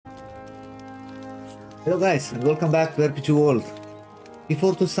Hello guys, and welcome back to RPG World.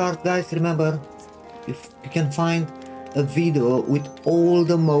 Before to start guys, remember, if you can find a video with all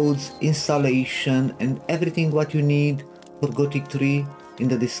the modes, installation and everything what you need for Gothic 3 in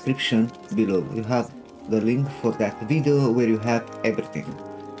the description below. You have the link for that video where you have everything.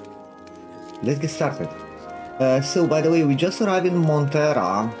 Let's get started. So by the way, we just arrived in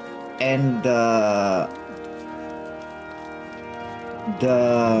Myrtana and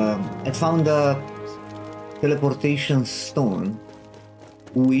I found the teleportation stone,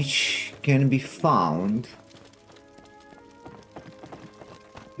 which can be found.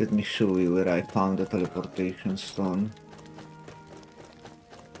 Let me show you where I found the teleportation stone.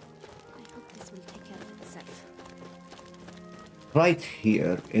 I hope this will take care of itself. Right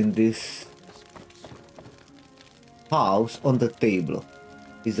here in this house on the table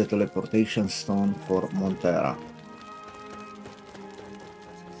is the teleportation stone for Myrtana.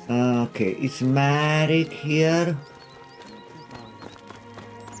 Okay, it's Marik here.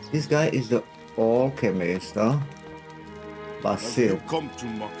 This guy is the alchemist, huh? Basil. Have you come to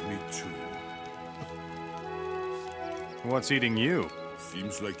mock me too? What's eating you?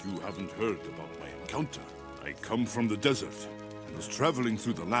 Seems like you haven't heard about my encounter. I come from the desert and was traveling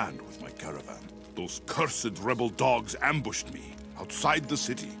through the land with my caravan. Those cursed rebel dogs ambushed me outside the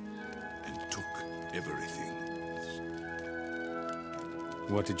city and took everything.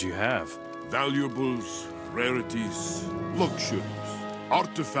 What did you have? Valuables, rarities, luxuries,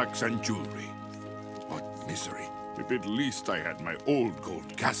 artifacts and jewelry. What misery. If at least I had my old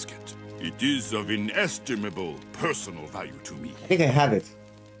gold casket. It is of inestimable personal value to me. I think I have it.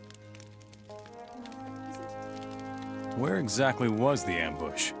 Where exactly was the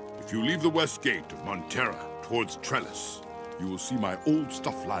ambush? If you leave the west gate of Myrtana towards Trelis, you will see my old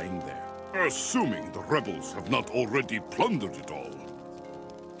stuff lying there. Assuming the rebels have not already plundered it all.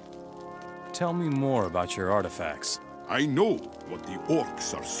 Tell me more about your artifacts. I know what the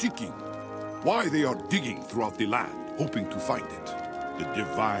orcs are seeking. Why they are digging throughout the land, hoping to find it. The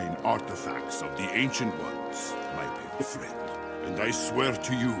divine artifacts of the Ancient Ones, my dear friend. And I swear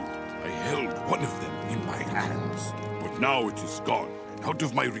to you, I held one of them in my hands. But now it is gone, and out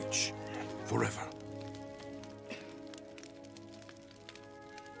of my reach. Forever.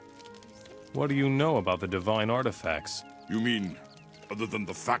 What do you know about the divine artifacts? You mean, other than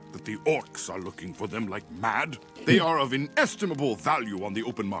the fact that the orcs are looking for them like mad? They are of inestimable value on the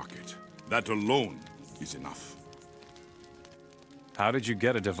open market. That alone is enough. How did you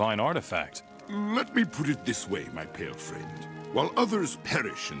get a divine artifact? Let me put it this way, my pale friend. While others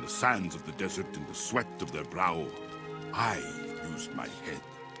perish in the sands of the desert in the sweat of their brow, I used my head.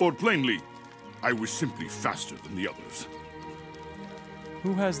 Or plainly, I was simply faster than the others.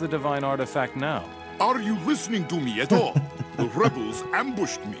 Who has the divine artifact now? Are you listening to me at all? The rebels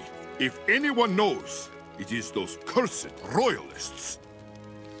ambushed me. If anyone knows, it is those cursed royalists.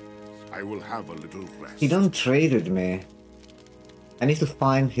 I will have a little rest. He don't trade with me. I need to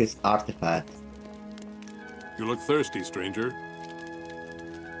find his artifact. You look thirsty, stranger.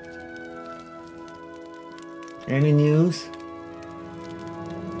 Any news?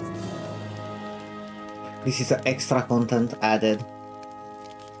 This is the extra content added.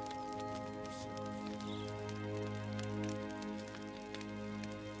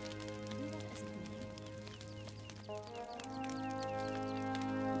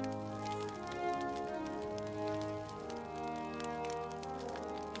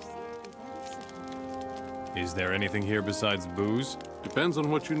 Is there anything here besides booze? Depends on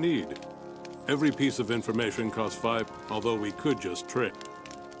what you need. Every piece of information costs 5, although we could just trade.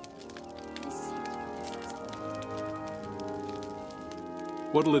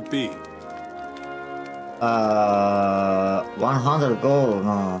 What'll it be? 100 gold,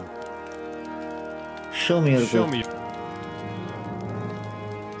 no. Show me your Show gold. me.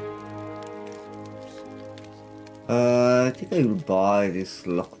 I think I will buy these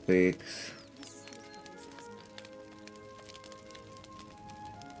lockpicks.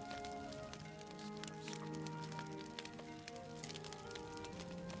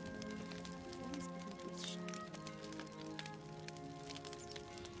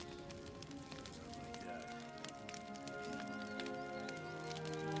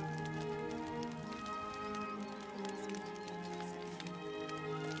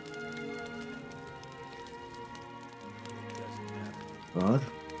 What?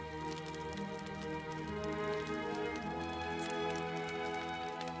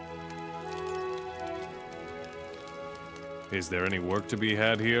 Is there any work to be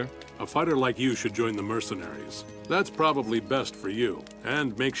had here? A fighter like you should join the mercenaries. That's probably best for you,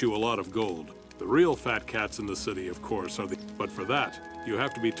 and makes you a lot of gold. The real fat cats in the city, of course, are the... But for that, You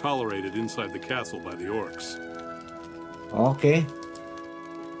have to be tolerated inside the castle by the orcs. Okay.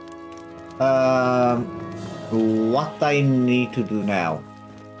 What I need to do now?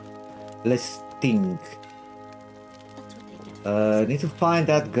 Let's think. Need to find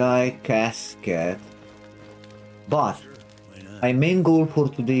that guy casket. But my main goal for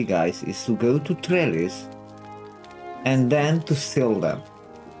today, guys, is to go to Trelis and then to sell them.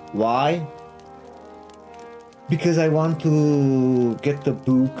 Why? Because I want to get the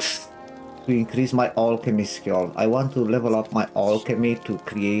books to increase my alchemy skill. I want to level up my alchemy to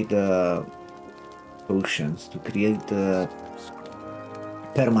create potions, to create the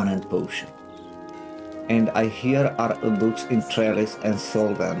permanent potion. And I here are books in Trelis and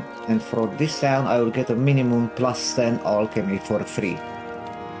sell them. And for this town I will get a minimum plus 10 alchemy for free.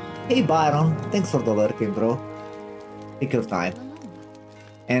 Hey Byron, thanks for the lurking, bro. Take your time.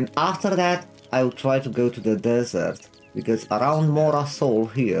 And after that I will try to go to the desert, because around Mora Sol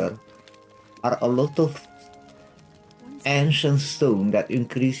here are a lot of ancient stone that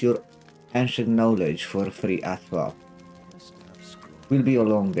increase your ancient knowledge for free as well. Will be a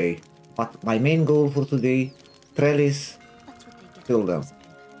long day, but my main goal for today, Trelis, Silder.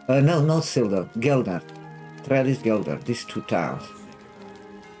 No, not Silder, Gelder. Trelis, Gelder, these two towns.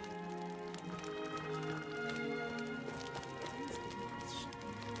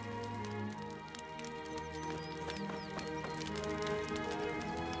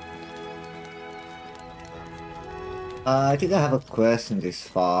 I think I have a quest in this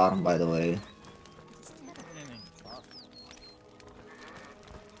farm, by the way.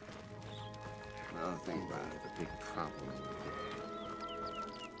 Another thing about it, the big problem.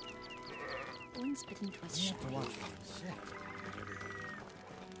 One's bitten twice.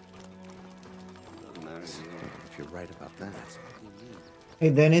 Doesn't matter if you're right about that. Hey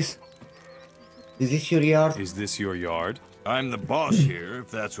Dennis, is this your yard? Is this your yard? I'm the boss here, if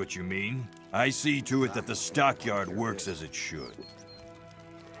that's what you mean. I see to it that the stockyard works as it should.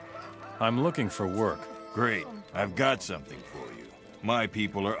 I'm looking for work. Great. I've got something for you. My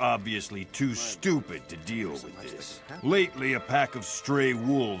people are obviously too stupid to deal with this. Lately, a pack of stray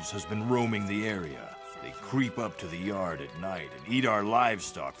wolves has been roaming the area. They creep up to the yard at night and eat our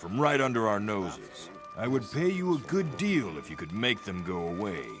livestock from right under our noses. I would pay you a good deal if you could make them go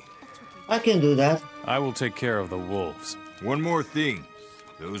away. I can do that. I will take care of the wolves. One more thing.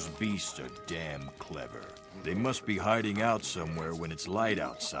 Those beasts are damn clever. They must be hiding out somewhere when it's light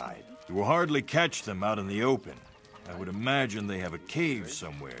outside. You will hardly catch them out in the open. I would imagine they have a cave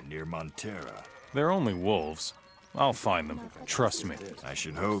somewhere near Montera. They're only wolves. I'll find them. Trust me. I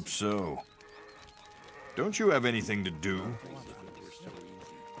should hope so. Don't you have anything to do?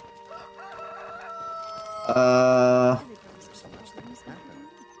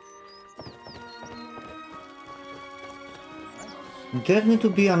 There need to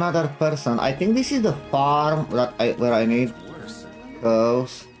be another person. I think this is the farm that where I need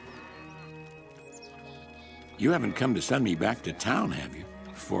those. You haven't come to send me back to town, have you?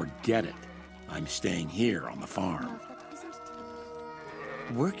 Forget it. I'm staying here on the farm.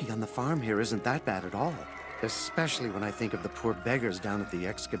 Working on the farm here isn't that bad at all. Especially when I think of the poor beggars down at the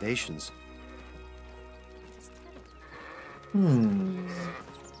excavations. You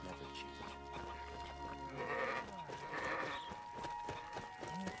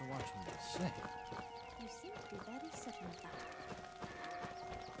seem to be very certain of that.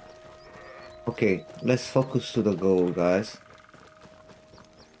 Okay, let's focus to the goal, guys.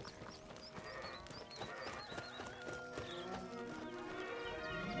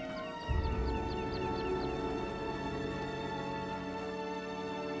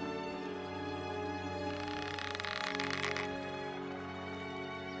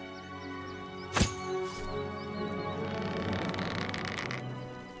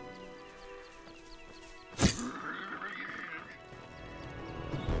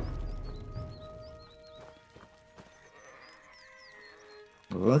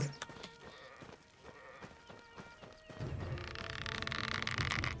 Good.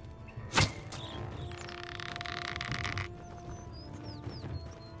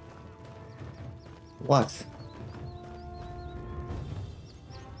 What?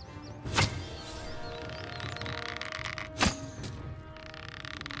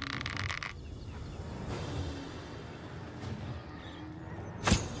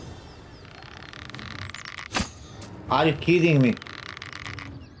 Are you kidding me?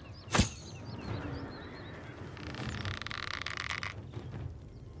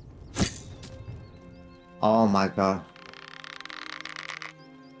 Oh my god.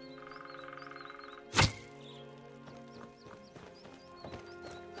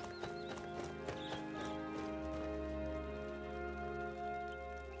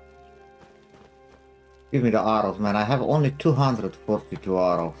 Give me the arrows, man. I have only 242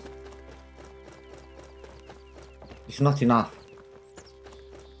 arrows. It's not enough.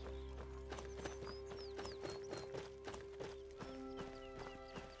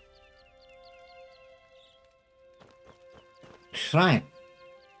 Shrine.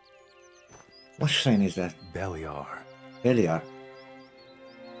 What shrine is that? Beliar. Beliar.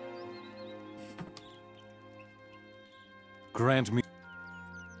 Grant me.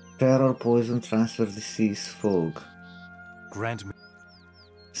 Terror, poison, transfer, disease, fog. Grant me.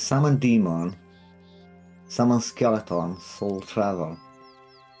 Summon demon. Summon skeleton, soul travel.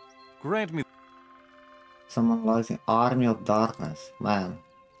 Grant me. Summon lightning, army of darkness. Man.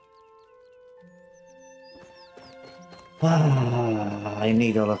 I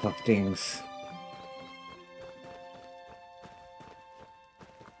need a lot of things.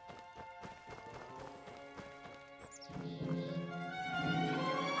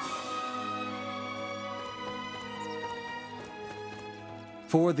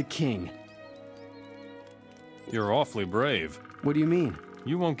 For the king. You're awfully brave. What do you mean?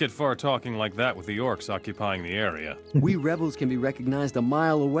 You won't get far talking like that with the orcs occupying the area. We rebels can be recognized a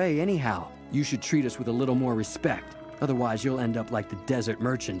mile away anyhow. You should treat us with a little more respect. Otherwise, you'll end up like the desert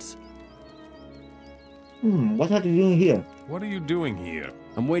merchants. What are you doing here? What are you doing here?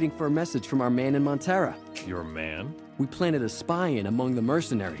 I'm waiting for a message from our man in Montera. Your man? We planted a spy in among the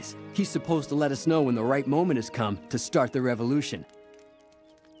mercenaries. He's supposed to let us know when the right moment has come to start the revolution.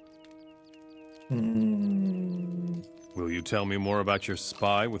 Will you tell me more about your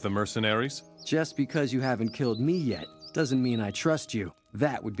spy with the mercenaries? Just because you haven't killed me yet doesn't mean I trust you.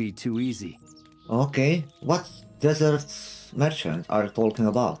 That would be too easy. Okay, what desert merchant are you talking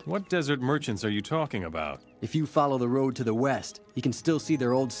about? What desert merchants are you talking about? If you follow the road to the west, you can still see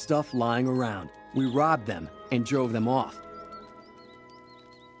their old stuff lying around. We robbed them and drove them off.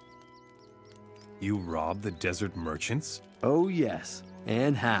 You robbed the desert merchants? Oh yes,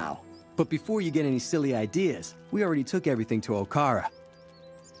 and how? But before you get any silly ideas, we already took everything to Okara.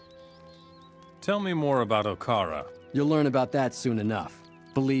 Tell me more about Okara. You'll learn about that soon enough.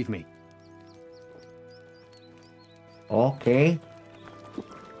 Believe me. Okay.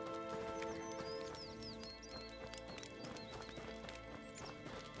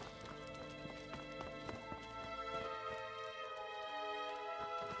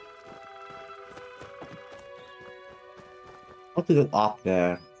 How to go up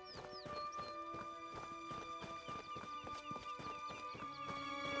there?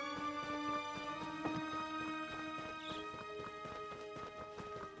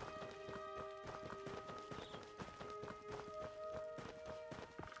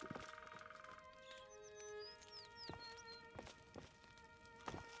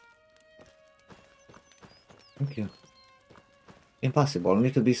 Thank you. Impossible.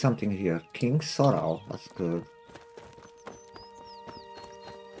 Need to be something here. King Sorrow. That's good.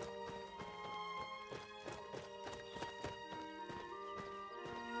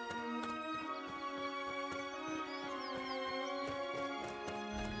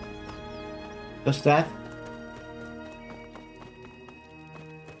 Just that?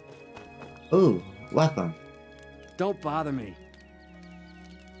 Ooh, weapon. Don't bother me.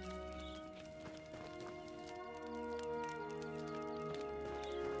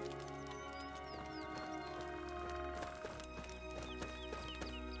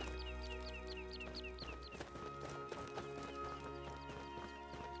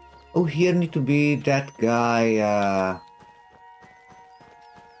 Oh, here need to be that guy,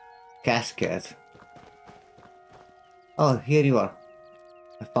 casket. Oh, here you are.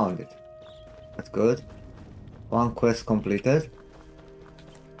 I found it. That's good. One quest completed.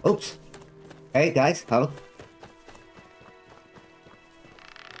 Oops. Hey guys, help.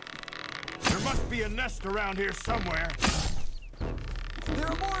 There must be a nest around here somewhere. There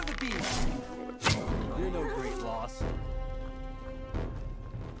are more of the beasts. You're no great loss.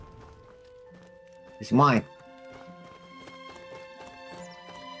 It's mine.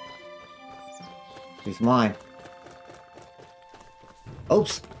 It's mine.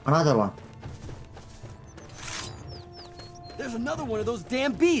 Oops, another one. There's another one of those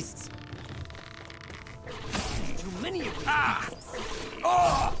damn beasts. Too many of them.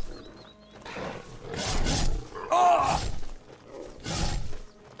 Oh! Oh!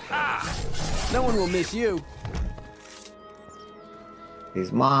 No one will miss you.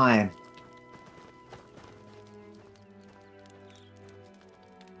 It's mine.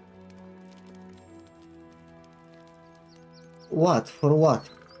 What? For what?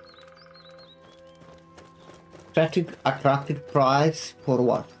 Attractive prize for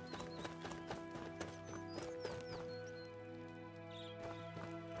what?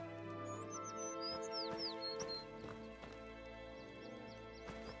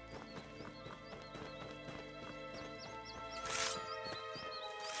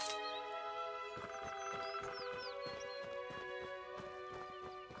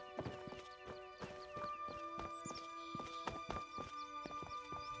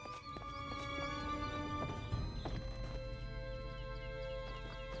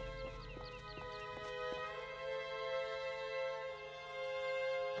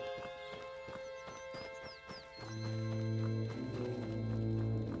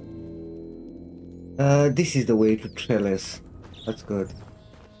 This is the way to Trelis. That's good.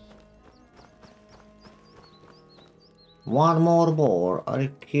 One more boar? Are you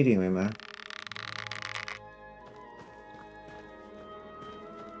kidding me, man?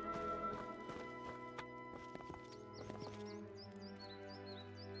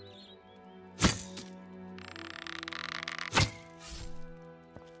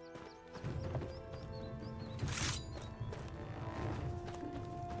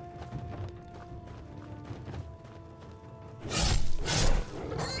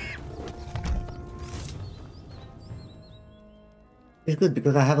 It's good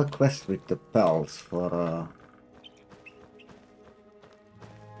because I have a quest with the bells for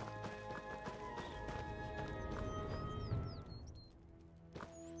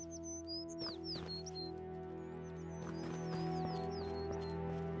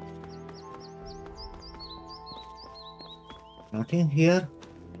nothing here.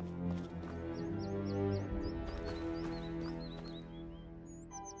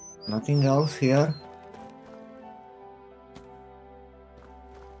 Nothing else here.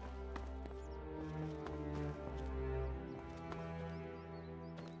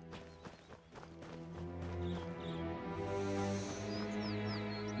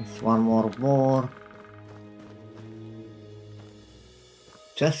 One more.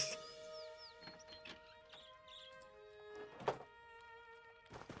 Just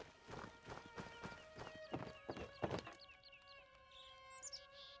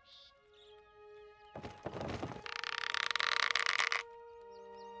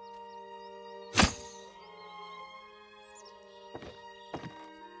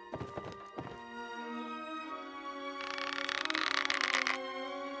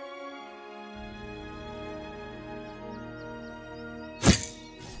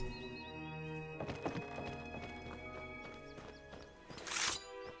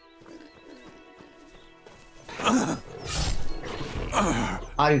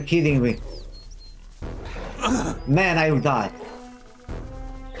are you kidding me? Man, I will die.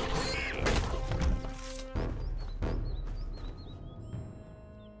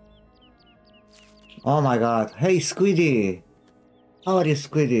 Oh my god. Hey, Squiddy. How are you,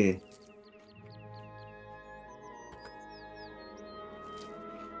 Squiddy?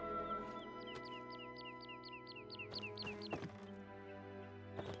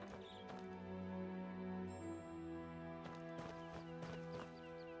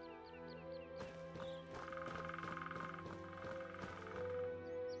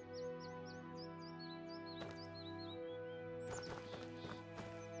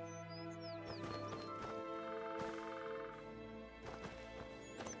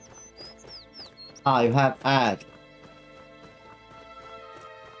 Ah, you have ad.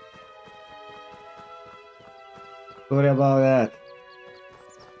 Sorry about that.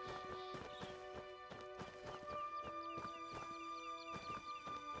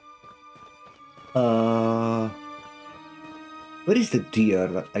 Where is the deer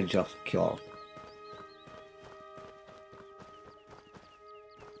that I just killed?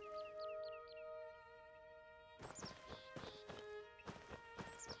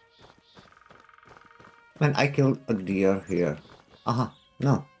 Man, I killed a deer here.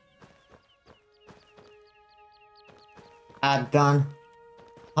 No. Ad done.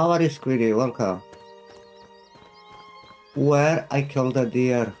 How are you, Squiddy? Welcome. Where I killed a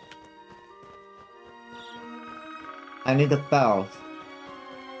deer? I need a belt.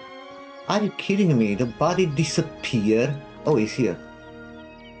 Are you kidding me? The body disappeared? Oh, it's here.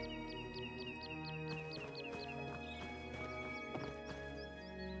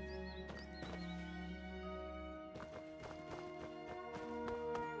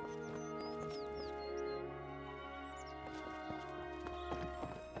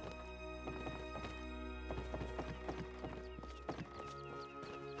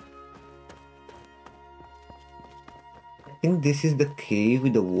 I think this is the cave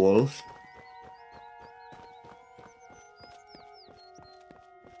with the wolves.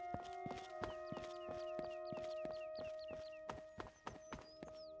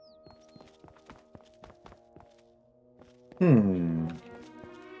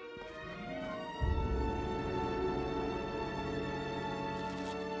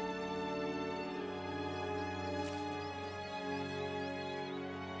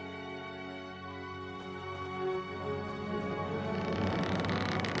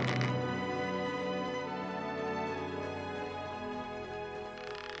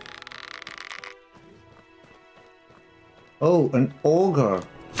 Oh, an ogre.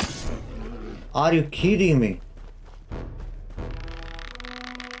 Are you kidding me?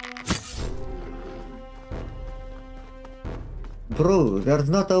 Bro, there's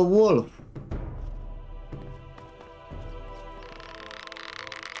not a wolf.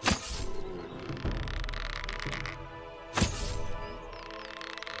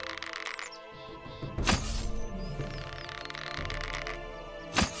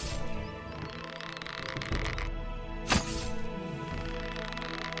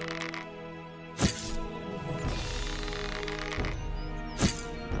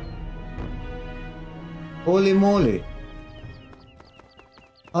 Holy moly.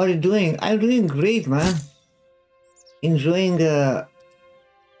 How are you doing? I'm doing great, man. Enjoying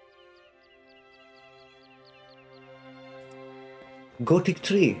Gothic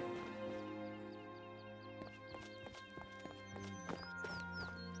 3.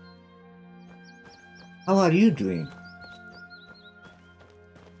 How are you doing?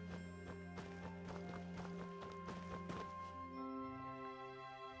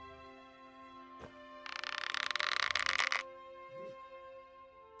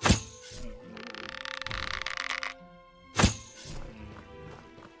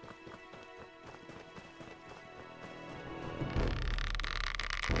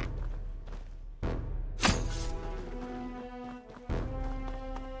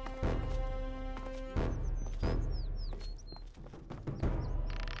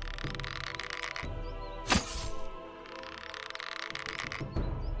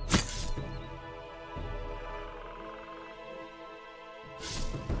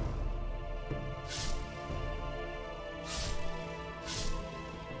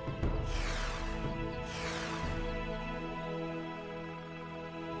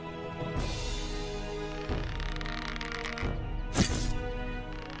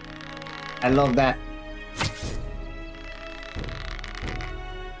 I love that.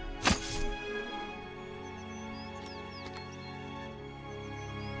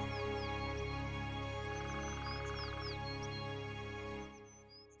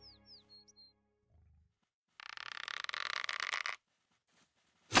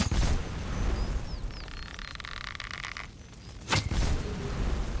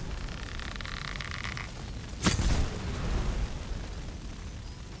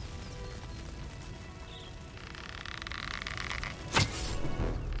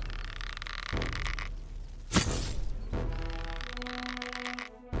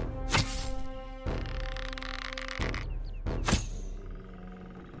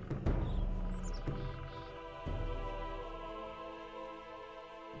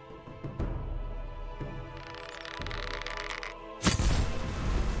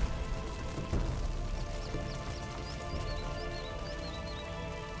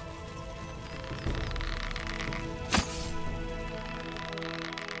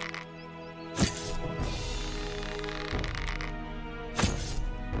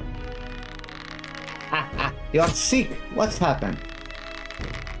 You're sick. What's happened?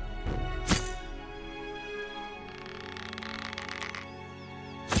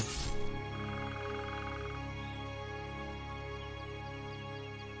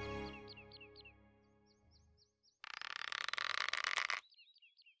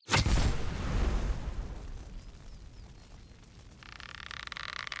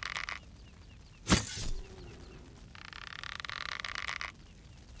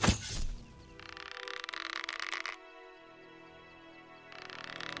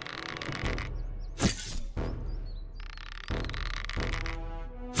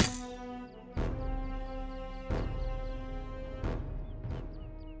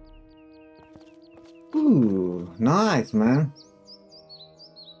 Ooh, nice, man.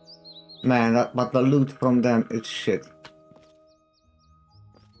 Man, but the loot from them is shit.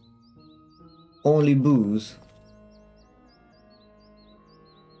 Only booze.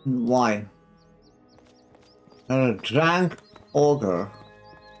 Why? A drank ogre.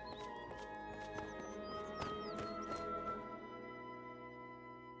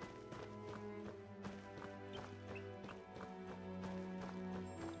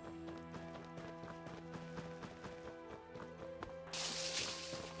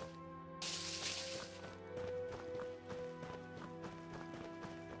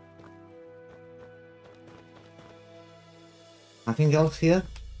 Nothing else here?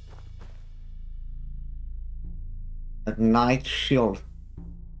 A knight shield.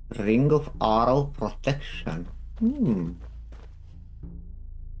 Ring of arrow protection.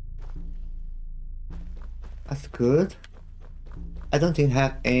 That's good. I don't think I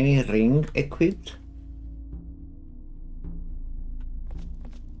have any ring equipped.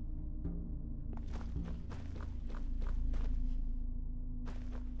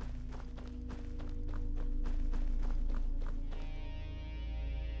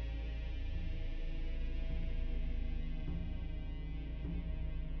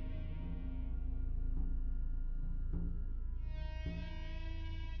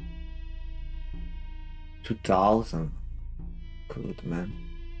 $2,000. Good, man.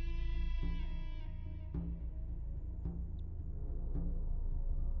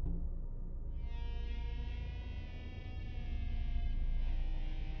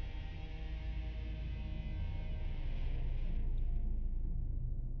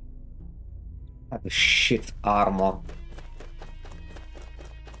 Have a shit armor.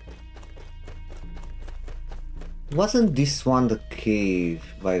 Wasn't this one the cave,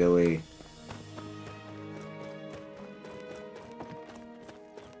 by the way?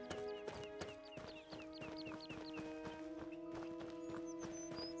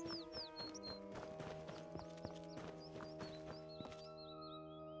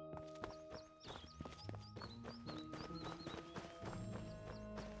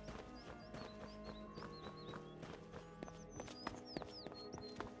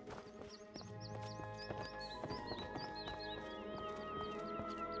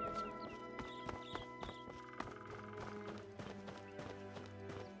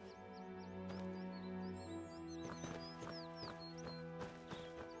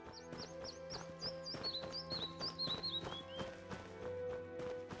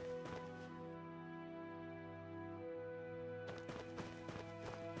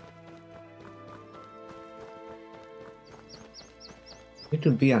 Need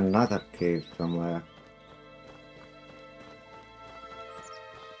to be another cave somewhere.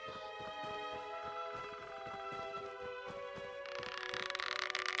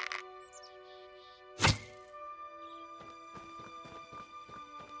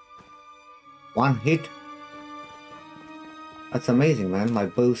 One hit. That's amazing, man. My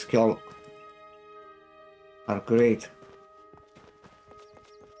bow skill are great.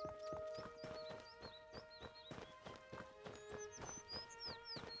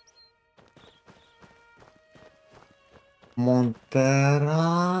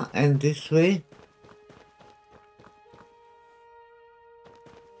 Montera, and this way.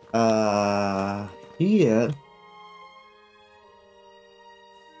 Here.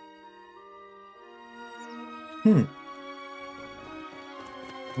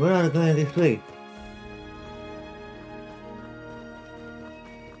 Where are we going this way?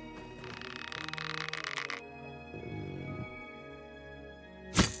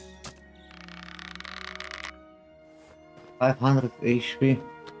 $500 HP.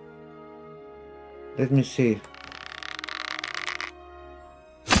 Let me see.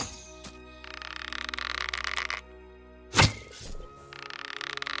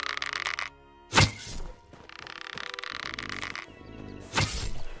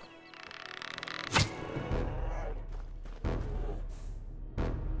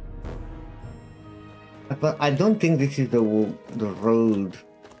 But I don't think this is the road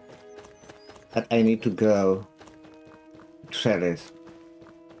that I need to go. Trelis.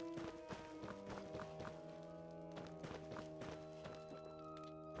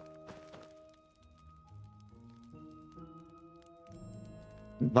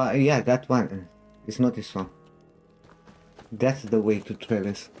 But yeah, that one. It's not this one. That's the way to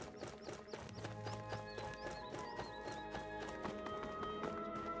Trelis.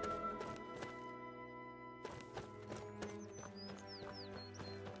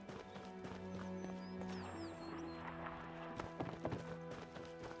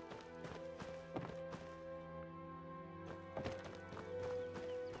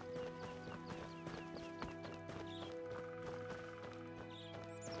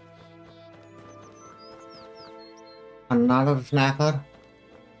 Another snapper.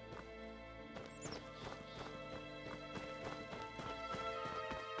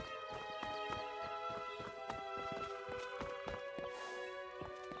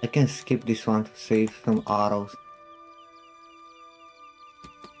 I can skip this one to save some arrows.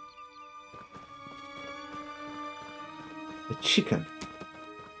 A chicken.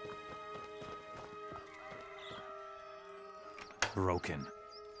 Broken.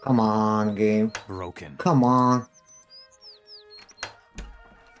 Come on, game. Broken. Come on.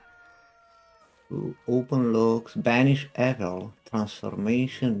 Ooh, open looks, banish evil,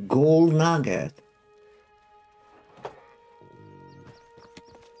 transformation, gold nugget.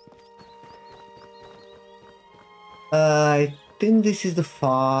 I think this is the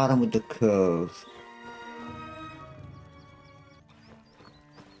farm with the curves.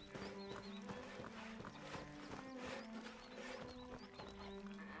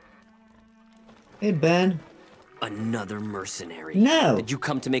 Hey Ben. Another mercenary. No. Did you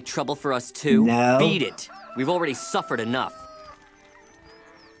come to make trouble for us too? No. Beat it. We've already suffered enough.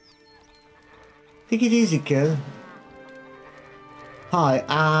 Take it easy, kid. Hi,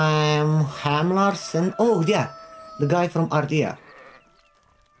 I'm Hamlarson. Oh yeah, the guy from Ardia.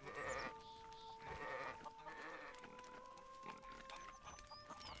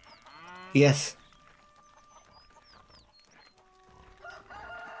 Yes.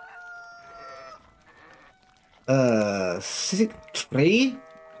 Three?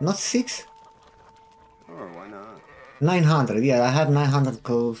 Not 6? Sure, why not? 900, yeah, I have 900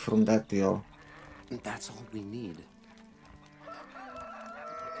 gold from that deal. That's all we need.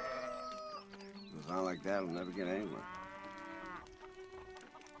 Goes on like that, we'll never get anywhere.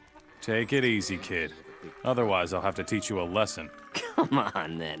 Take it easy, kid. Otherwise, I'll have to teach you a lesson. Come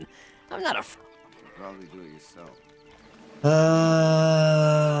on, then. I'm not a. You'll probably do it yourself.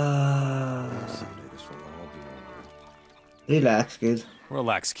 Someday this will all be over. Relax, kid.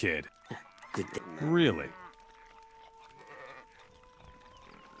 Relax, kid. Good thing. Really?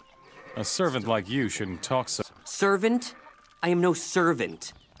 A servant like you shouldn't talk so... Servant? I am no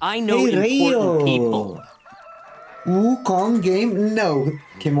servant. I know Hey, important Rio. people. Wukong game? No,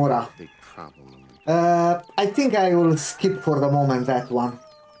 Kimura. Big problem. I think I will skip for the moment that one.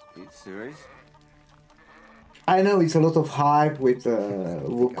 You serious? I know it's a lot of hype with the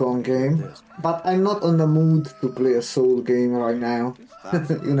Wukong game, but I'm not on the mood to play a soul game right now.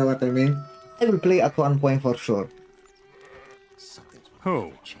 You know what I mean? I will play at one point for sure.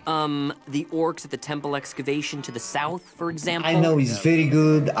 Who? The orcs at the temple excavation to the south, for example? I know it's very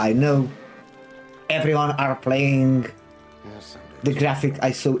good, I know everyone are playing. The graphic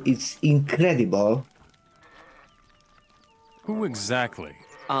I saw, it's incredible. Who exactly?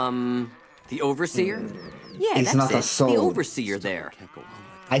 The overseer? Yeah, It's that's not a it. soul. The overseer there.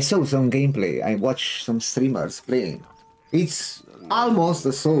 I saw some gameplay, I watched some streamers playing. It's almost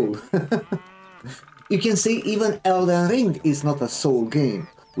a soul. You can say even Elden Ring is not a soul game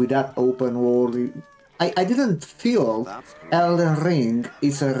with that open world. I didn't feel Elden Ring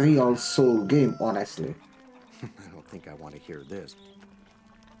is a real soul game, honestly. I don't think I want to hear this.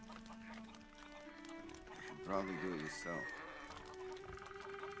 You'll probably do it yourself.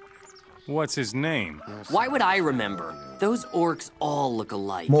 What's his name? Why would I remember? Those orcs all look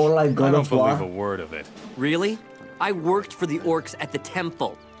alike. More like I God don't of War. believe a word of it. Really? I worked for the orcs at the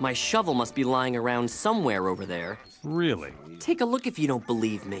temple. My shovel must be lying around somewhere over there. Really? Take a look if you don't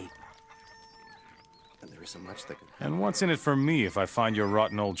believe me. And there isn't much that can happen. And what's in it for me if I find your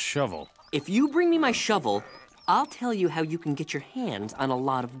rotten old shovel? If you bring me my shovel, I'll tell you how you can get your hands on a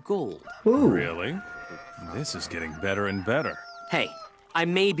lot of gold. Ooh. Really? This is getting better and better. Hey, I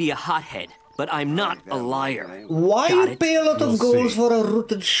may be a hothead, but I'm not a liar. Why Got you it? pay a lot We'll of gold see. for a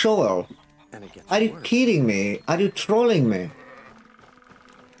rooted shovel? And it gets Are you worse. kidding me? Are you trolling me?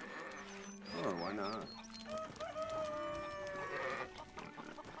 Sure, why not?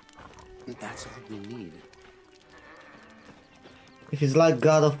 That's all we need. If it's like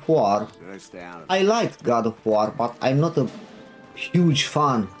God of War, Should I stay out of I liked God of War, but I'm not a huge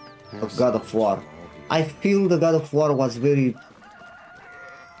fan of God of War. I feel the God of War was very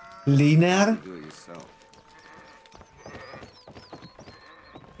linear, do it yourself?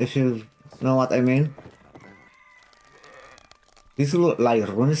 if you know what I mean. This look like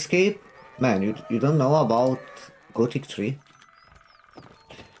RuneScape? Man, you don't know about Gothic 3?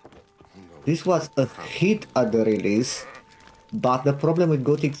 This was a hit at the release, but the problem with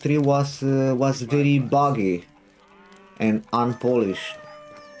Gothic 3 was very buggy and unpolished.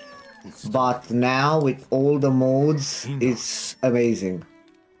 But now with all the modes, it's amazing.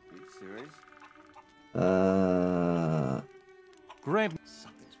 You serious? Grant...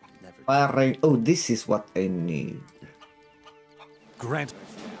 Fire rain. Oh, this is what I need. Grant...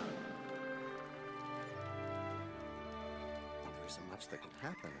 There isn't much that can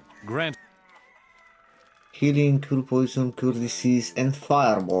happen. Grant... Healing, cure poison, cure disease, and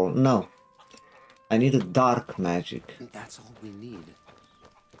fireball. No. I need a dark magic. That's all we need.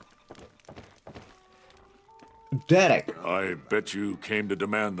 Derek. I bet you came to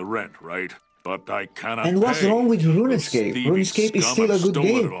demand the rent, right? But I cannot And what's pay. wrong with Those RuneScape? thievy RuneScape is scum still a have good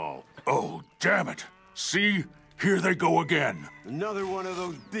stolen game. it all. Oh, damn it. See? Here they go again. Another one of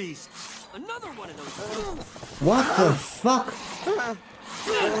those beasts. Another one of those. What the fuck?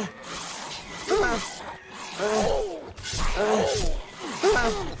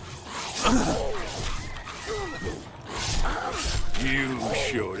 You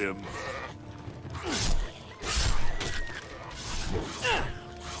showed him.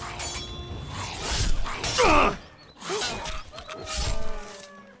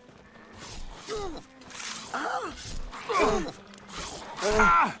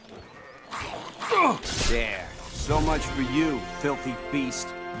 There. So much for you, filthy beast.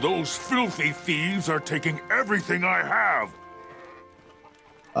 Those filthy thieves are taking everything I have.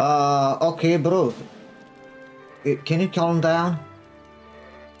 Okay, bro. Can you calm down?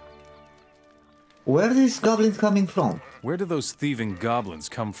 Where are these goblins coming from? Where do those thieving goblins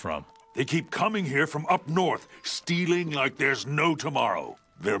come from? They keep coming here from up north, stealing like there's no tomorrow.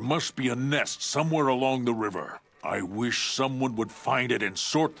 There must be a nest somewhere along the river. I wish someone would find it and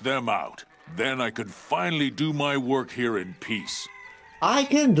sort them out. Then I could finally do my work here in peace. I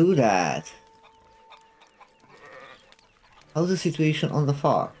can do that. How's the situation on the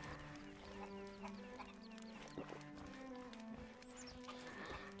far?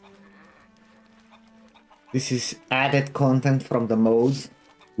 This is added content from the modes,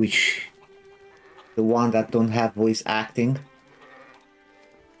 which the one that don't have voice acting.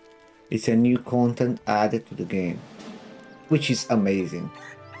 It's a new content added to the game, which is amazing.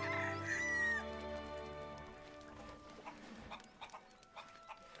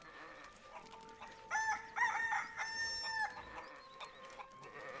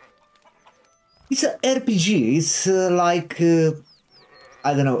 It's an RPG. It's like,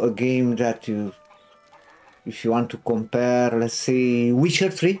 I don't know, a game that you, if you want to compare, let's say, Witcher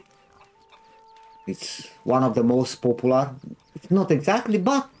 3. It's one of the most popular. It's not exactly,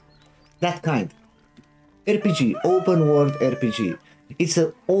 but that kind. RPG, open world RPG. It's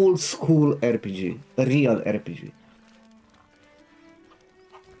an old school RPG, a real RPG.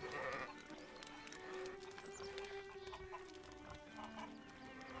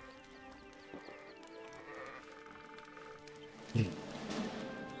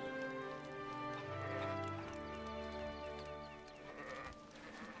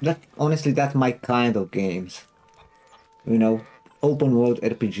 That honestly, that's my kind of games. You know, open world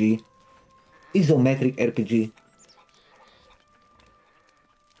RPG, isometric RPG.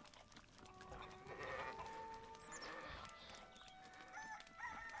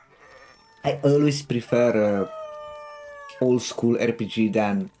 I always prefer old school RPG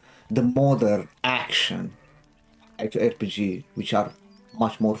than the modern action RPG, which are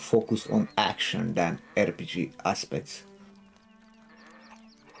much more focused on action than RPG aspects.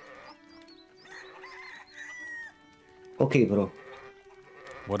 Okay, bro.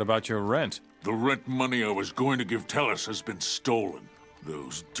 What about your rent? The rent money I was going to give Trelis has been stolen.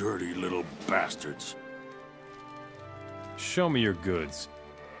 Those dirty little bastards. Show me your goods.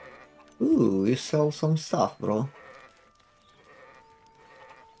 Ooh, you sell some stuff, bro.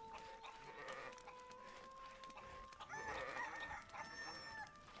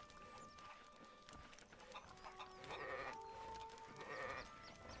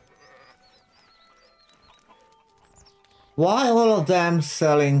 Why all of them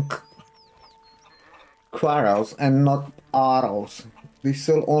selling quarrels and not arrows? They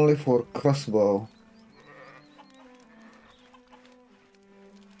sell only for crossbow.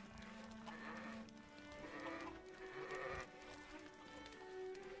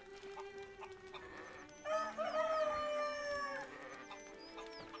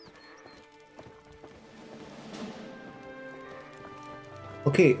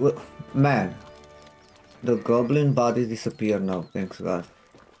 Okay, well, man. The goblin body disappeared now, thanks God.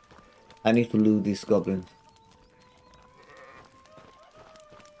 I need to loot these goblins.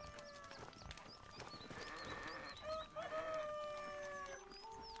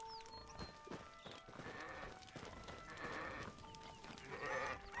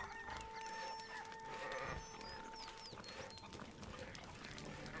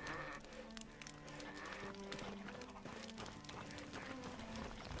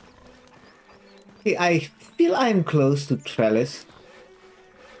 Okay, I feel I'm close to Trelis.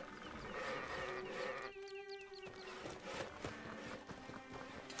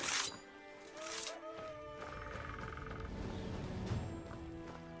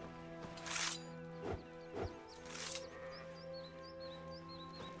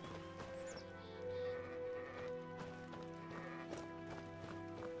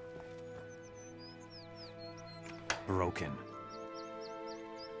 Broken.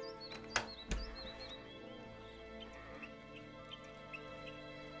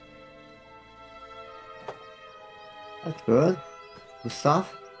 That's good. The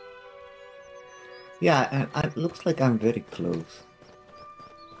stuff? Yeah, and it looks like I'm very close.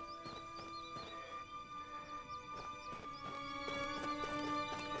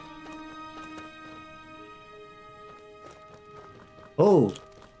 Oh!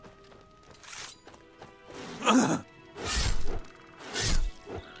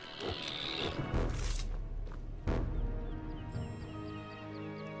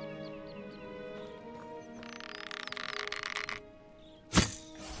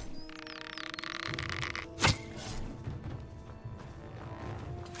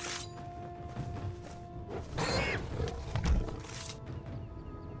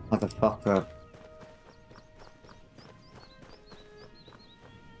 Motherfucker.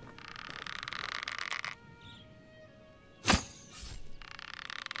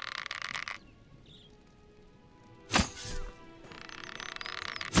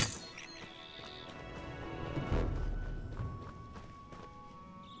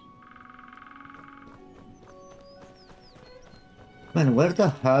 Man, where the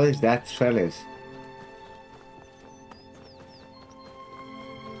hell is that Trelis?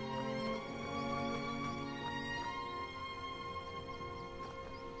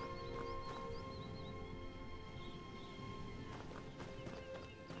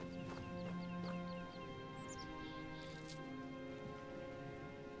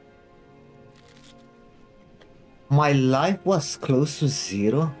 My life was close to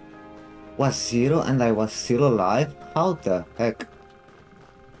zero? Was zero and I was still alive? How the heck?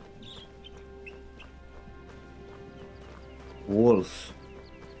 Wolves.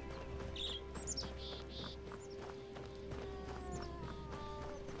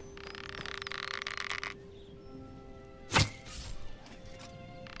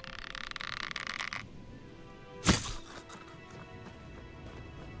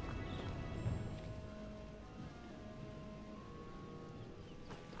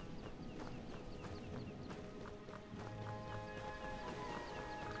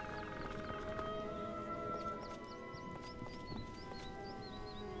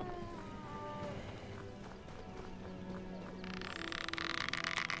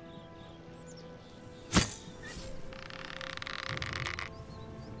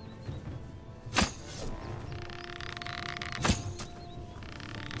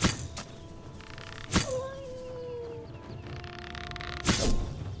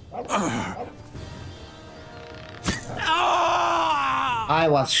 I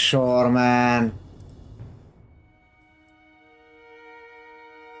was sure, man.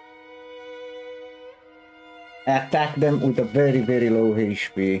 Attack them with a very, very low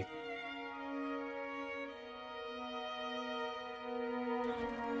HP.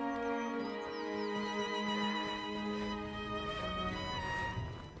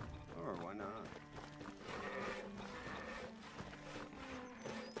 Or why not?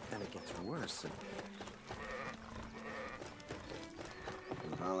 And it gets worse.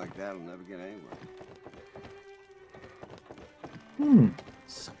 A pile like that'll never get anywhere.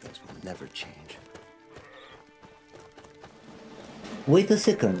 Some things will never change. Wait a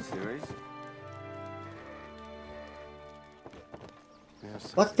second. Serious?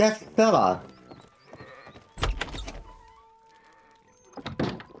 What's that fella?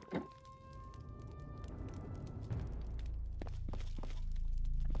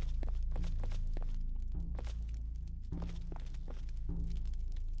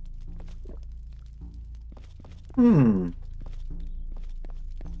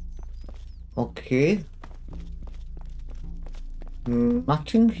 Okay.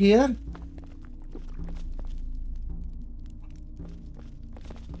 Nothing here.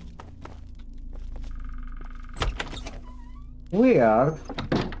 Weird.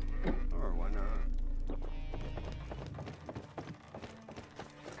 Or why not?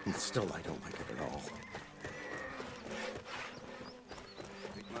 And still, I don't like it at all.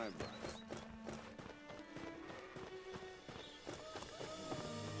 Take my advice.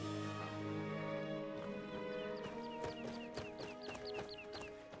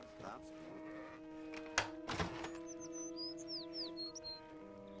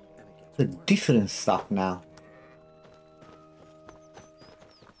 The different stuff now.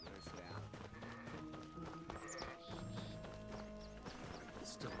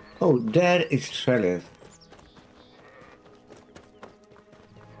 Oh, there is Trelis.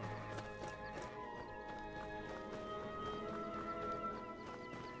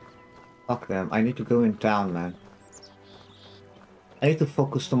 Fuck them, I need to go in town, man. I need to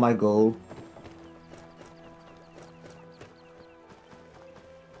focus to my goal.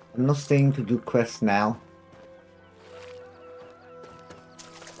 I'm not staying to do quests now.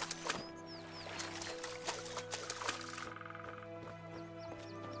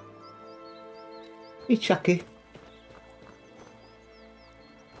 Hey, Chucky.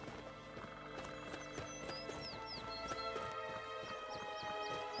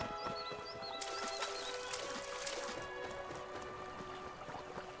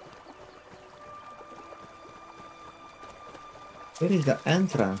 Where is the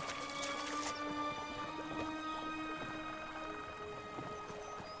entrance?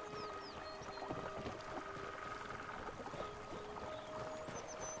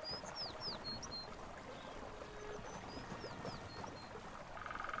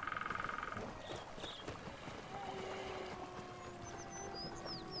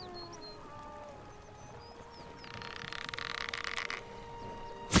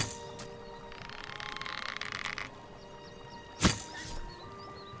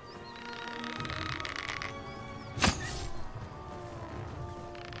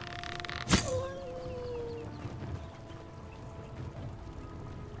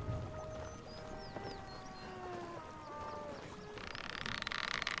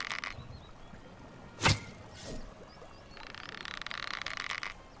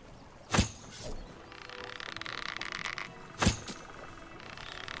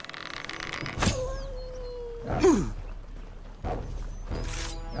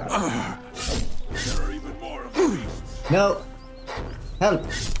 There are even more of these. No! Help!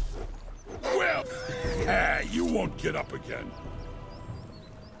 Well, you won't get up again.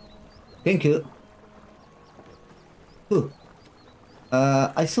 Thank you. Ooh.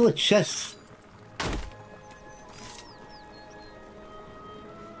 I saw a chest.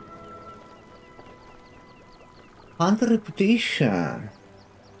 Hunter reputation.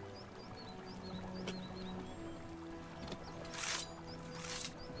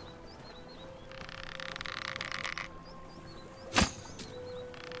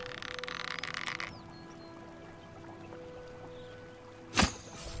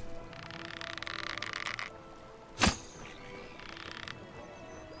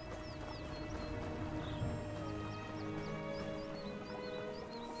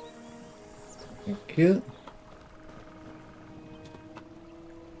 Thank you.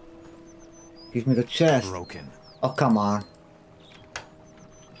 Give me the chest. Broken. Oh, come on.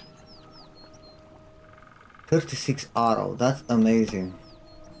 36 arrow. That's amazing.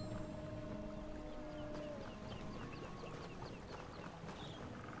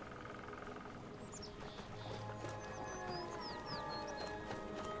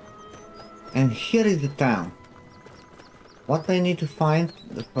 And here is the town. What I need to find,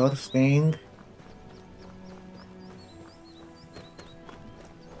 the first thing.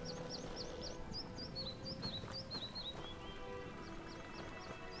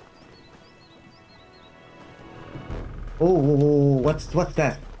 Oh, what's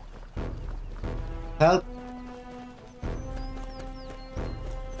that? Help!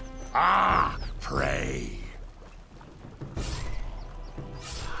 Ah, pray.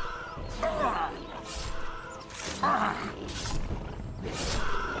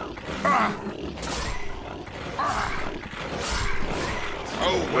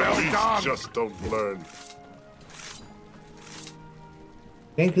 Oh, well done. Just don't learn.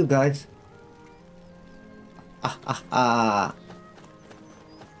 Thank you, guys.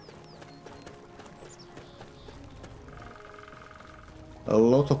 A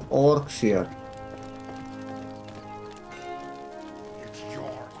lot of orcs here.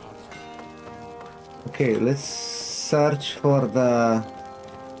 Okay, let's search for the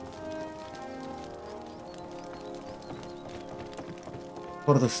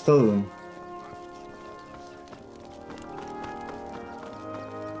stone.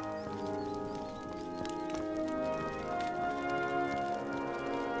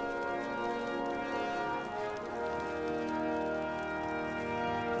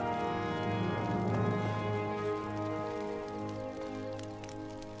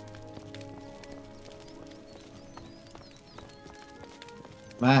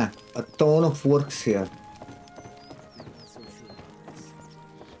 Man, a ton of works here.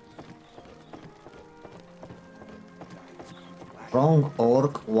 Strong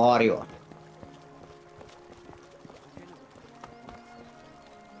orc warrior.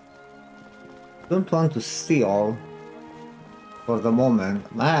 Don't want to steal for the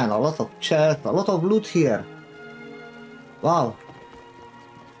moment. Man, a lot of chests, a lot of loot here. Wow.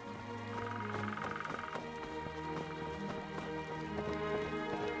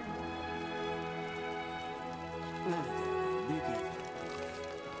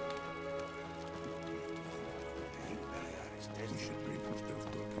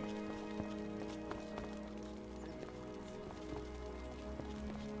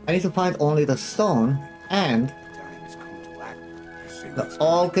 I need to find only the stone and the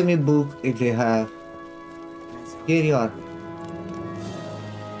alchemy book if they have. Here you are.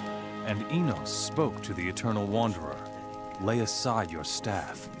 And Enos spoke to the Eternal Wanderer. Lay aside your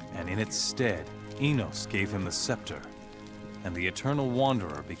staff, and in its stead, Enos gave him the scepter. And the Eternal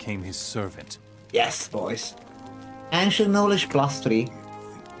Wanderer became his servant. Yes, boys. Ancient knowledge +3.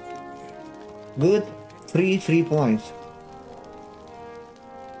 Good. 3 points.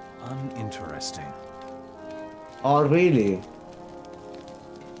 Uninteresting. Oh, really?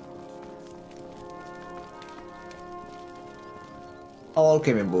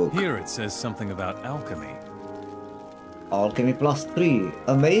 Alchemy book. Here it says something about alchemy. Alchemy +3.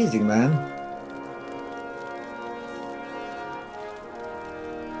 Amazing, man.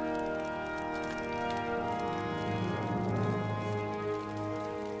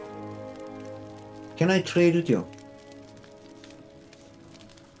 Can I trade with you?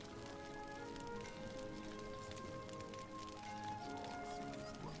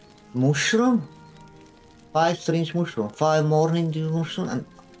 Mushroom? 5 strange mushroom, 5 morning dew mushroom, and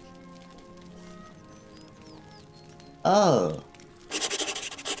oh,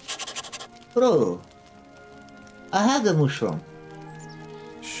 bro, I have the mushroom.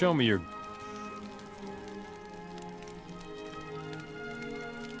 Show me your...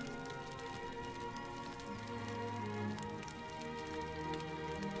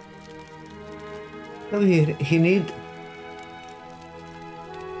 So he need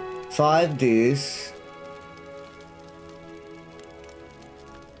 5 this.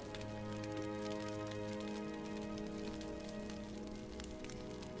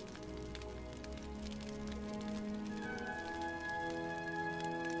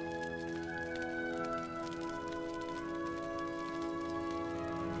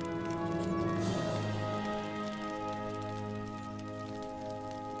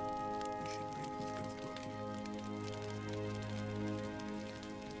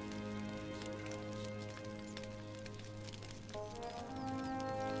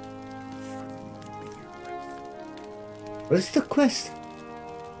 Where's the quest?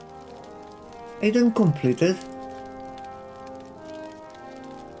 I didn't complete it.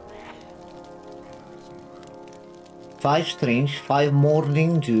 Five strange, 5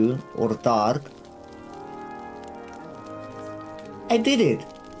 morning dew or dark. I did it.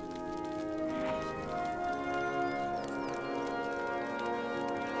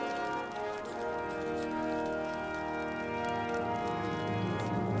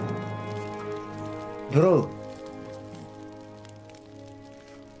 Bro.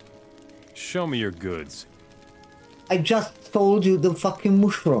 Show me your goods. I just told you the fucking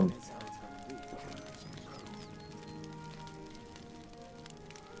mushroom.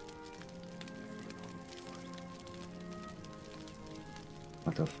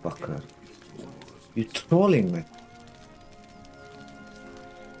 Motherfucker. You trolling me.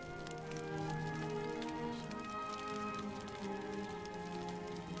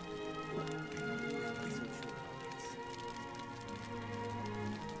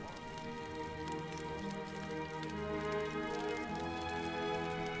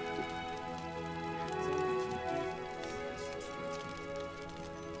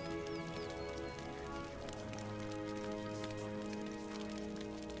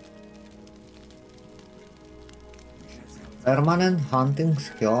 Permanent hunting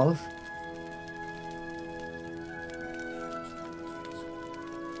skills.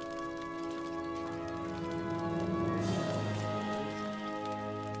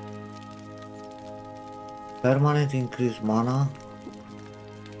 Permanent increase mana.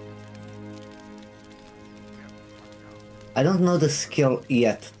 I don't know the skill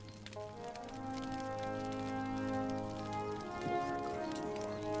yet.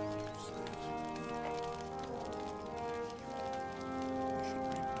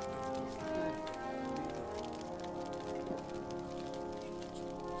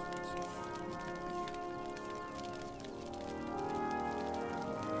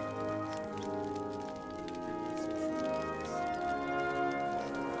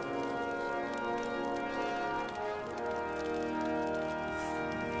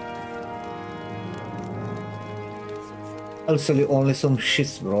 Also only some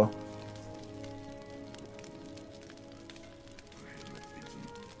shits, bro.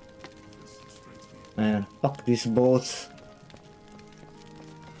 Man, fuck these boats.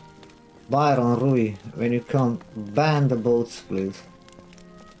 Byron, Rui, when you come, ban the boats, please.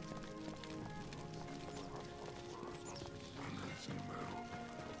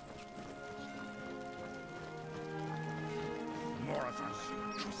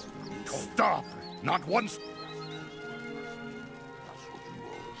 Stop! Not once!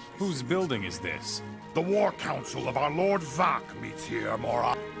 Whose building is this? The War Council of our Lord Vak meets here more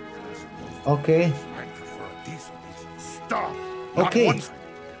often. Okay. I prefer a diesel. Stop! Not Okay. once.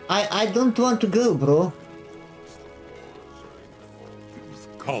 I don't want to go, bro.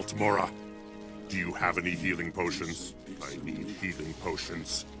 Cult Mora, do you have any healing potions? I need healing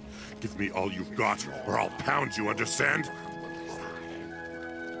potions. Give me all you've got, or I'll pound you, understand?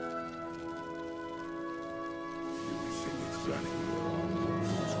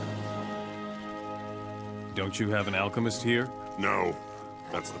 Don't you have an alchemist here? No.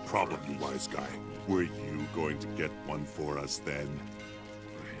 That's the problem, you wise guy. Were you going to get one for us then?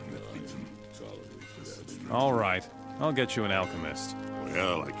 All right. I'll get you an alchemist.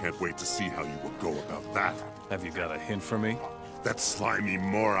 Well, I can't wait to see how you will go about that. Have you got a hint for me? That slimy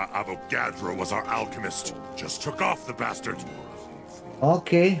Mora Avogadro was our alchemist. Just took off the bastard.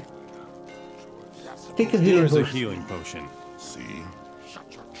 Okay. Take a healing Here's a potion. healing potion. See?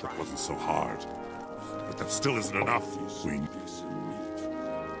 That wasn't so hard. But that still isn't enough.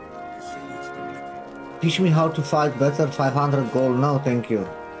 Teach me how to fight better. 500 gold. No, thank you.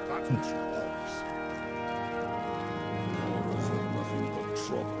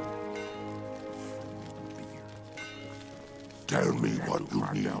 Tell me what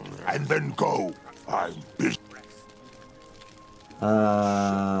you need, and then go. I'm busy.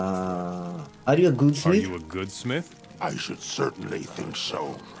 Are you a good Are smith? you a good smith? I should certainly think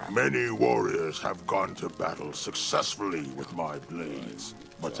so. Many warriors have gone to battle successfully with my blades,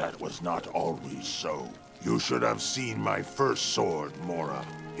 but that was not always so. You should have seen my first sword, Mora.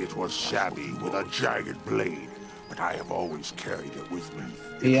 It was shabby with a jagged blade, but I have always carried it with me.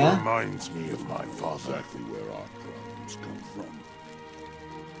 It reminds me of my father. Exactly where our problems come from.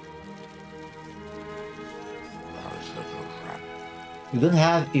 You don't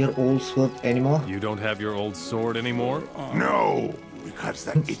have your old sword anymore? You don't have your old sword anymore? No! Because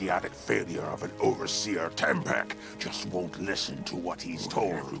that idiotic failure of an overseer, Tempek, just won't listen to what he's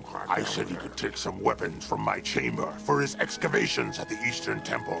told. I said he could take some weapons from my chamber for his excavations at the Eastern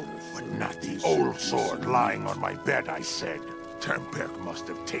Temple, but not the old sword lying on my bed, I said. Tempek must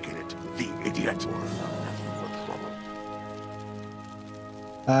have taken it, the idiot.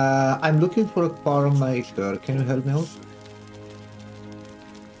 I'm looking for a car maker. Can you help me out?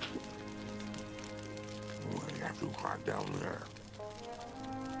 We have to crack down there.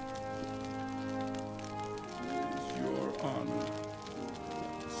 Your honor.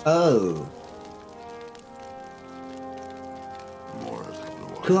 Oh.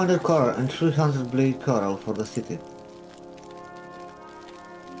 200 car and 300 blade car for the city.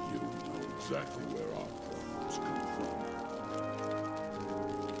 You know exactly where our problems come from.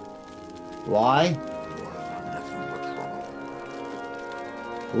 Why?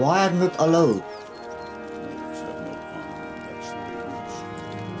 Why are not allowed?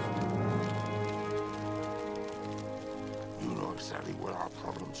 You know exactly where our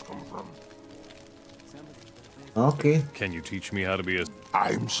problems come from. Okay. Can you teach me how to be a...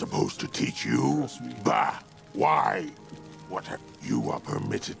 I'm supposed to teach you? Bah! Why? What have you are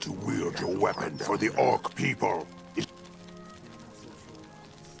permitted to wield your weapon for the Orc people?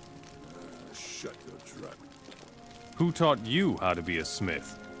 Shut your trap. Who taught you how to be a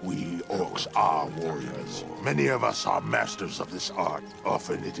smith? We Orcs are warriors. Many of us are masters of this art.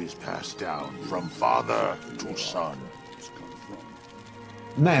 Often it is passed down from father to son.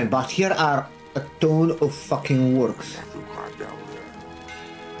 Man, but here are a ton of fucking works.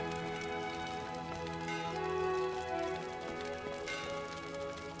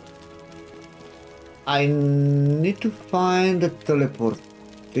 I need to find the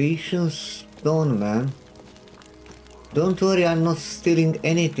teleportation stone, man. Don't worry, I'm not stealing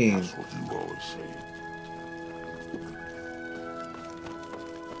anything. That's what you always say.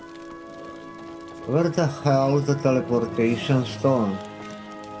 Where the hell is the teleportation stone?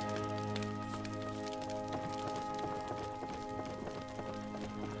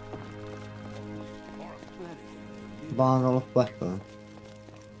 Bundle of weapons.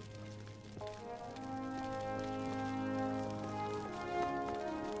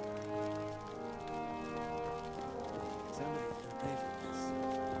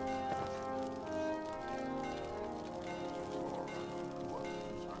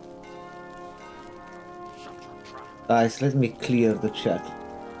 Guys, let me clear the chat.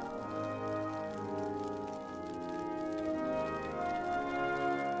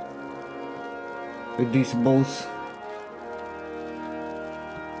 With these bows.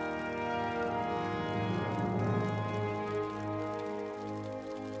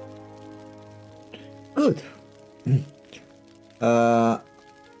 Good.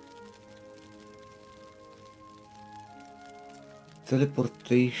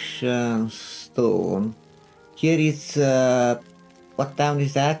 Teleportation stone. Here it's, what town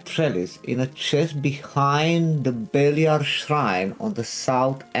is that? Trelis, in a chest behind the Beliar Shrine on the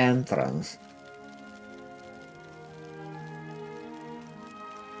south entrance.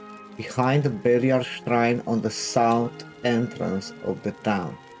 Behind the Beliar Shrine on the south entrance of the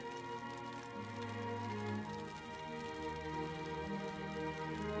town.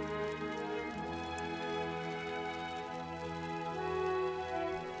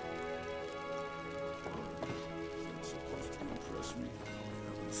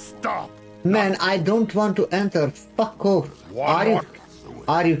 Stop! Man, I don't want to enter. Fuck off.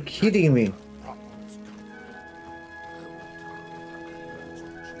 Are you kidding me?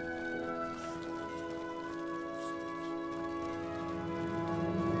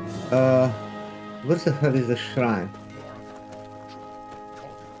 Where the hell is the shrine?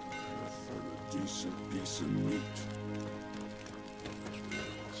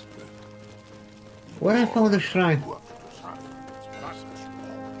 Where I found the shrine?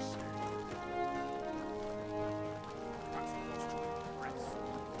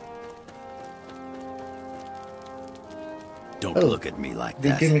 Don't look at me like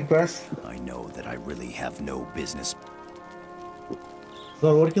that. Did you give me quest? I know that I really have no business. You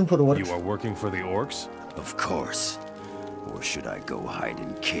are working for the orcs? You are working for the orcs? Of course. Or should I go hide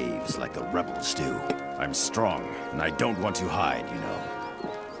in caves like the rebels do? I'm strong, and I don't want to hide, you know.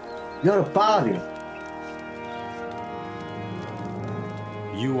 You're a paladin.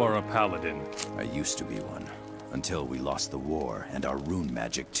 You are a paladin. I used to be one, until we lost the war and our rune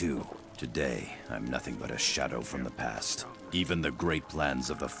magic too. Today, I'm nothing but a shadow from the past. Even the great plans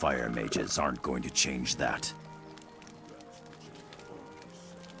of the fire mages aren't going to change that.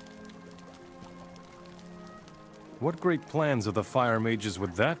 What great plans of the fire mages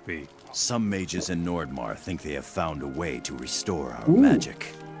would that be? Some mages in Nordmar think they have found a way to restore our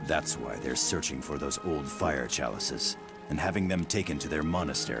magic. That's why they're searching for those old fire chalices and having them taken to their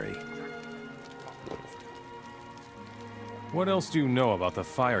monastery. What else do you know about the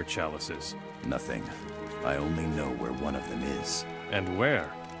fire chalices? Nothing. I only know where one of them is. And where?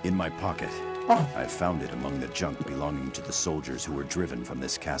 In my pocket. I found it among the junk belonging to the soldiers who were driven from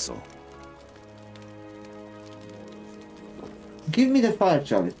this castle. Give me the fire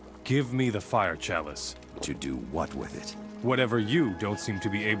chalice. Give me the fire chalice. To do what with it? Whatever you don't seem to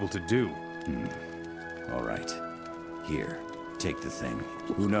be able to do. All right. Here, take the thing.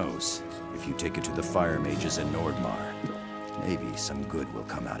 Who knows? If you take it to the fire mages in Nordmar, maybe some good will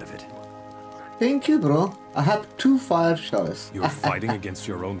come out of it. Thank you, bro. I have 2 fire chalices. You're fighting against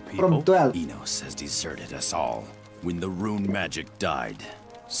your own people? From 12. Enos has deserted us all. When the rune magic died,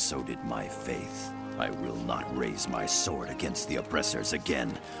 so did my faith. I will not raise my sword against the oppressors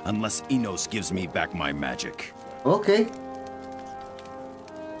again, unless Enos gives me back my magic. Okay.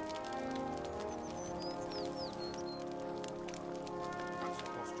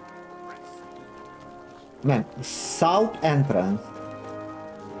 Man, south entrance.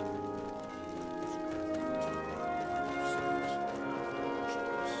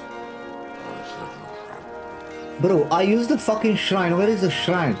 Bro, I used the fucking shrine. Where is the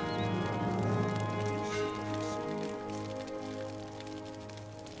shrine?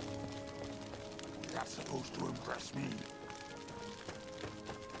 That's supposed to impress me.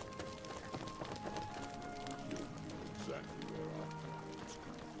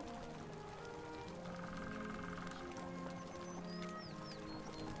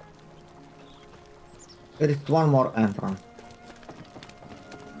 There is one more entrance.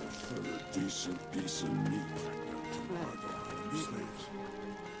 For a decent piece of meat. Slaves.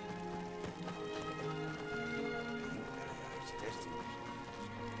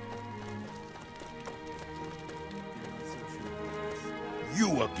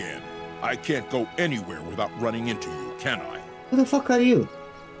 You again. I can't go anywhere without running into you, can I? Who the fuck are you?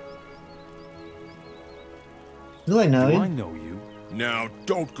 Do I know you? Do I know you? Now,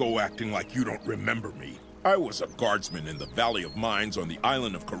 don't go acting like you don't remember me. I was a guardsman in the Valley of Mines on the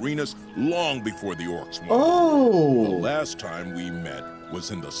island of Carinus long before the orcs won. Oh! The last time we met was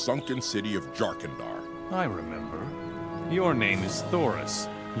in the sunken city of Jarkandar. I remember. Your name is Thoris.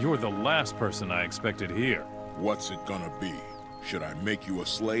 You're the last person I expected here. What's it gonna be? Should I make you a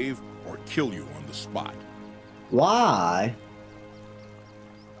slave or kill you on the spot? Why?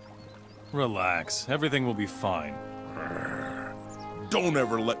 Relax. Everything will be fine. Don't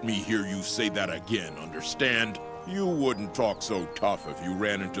ever let me hear you say that again, understand? You wouldn't talk so tough if you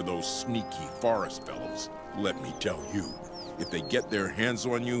ran into those sneaky forest fellows. Let me tell you, if they get their hands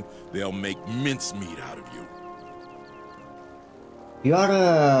on you, they'll make mincemeat out of you. You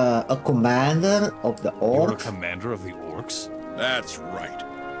are a commander of the orcs? You're a commander of the orcs? That's right.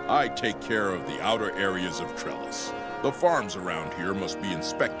 I take care of the outer areas of Trelis. The farms around here must be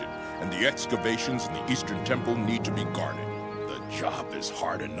inspected, and the excavations in the Eastern Temple need to be guarded. The job is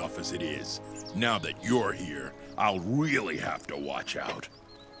hard enough as it is. Now that you're here, I'll really have to watch out.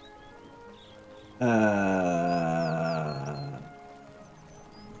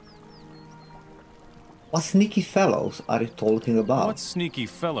 What sneaky fellows are you talking about? What sneaky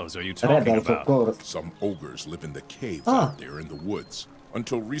fellows are you talking Rebels, about? of course. Some ogres live in the caves out there in the woods.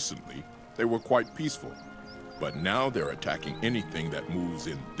 Until recently, they were quite peaceful. But now they're attacking anything that moves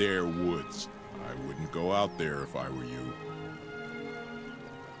in their woods. I wouldn't go out there if I were you.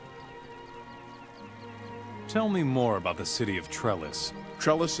 Tell me more about the city of Trelis.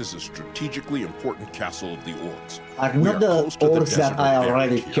 Trelis is a strategically important castle of the orcs. Are not the orcs that I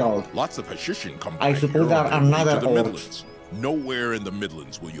already killed? Lots of Hashishin come I by suppose here there on are their way another to the orcs. Midlands. Nowhere in the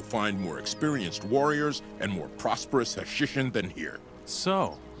Midlands will you find more experienced warriors and more prosperous Hashishin than here.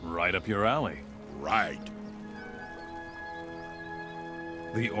 So, right up your alley. Right.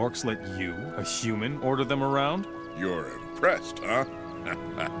 The orcs let you, a human, order them around? You're impressed, huh?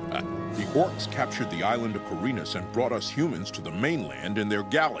 The orcs captured the island of Carinus and brought us humans to the mainland in their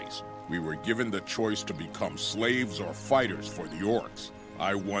galleys. We were given the choice to become slaves or fighters for the orcs.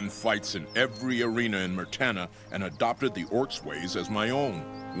 I won fights in every arena in Myrtana and adopted the orc's ways as my own.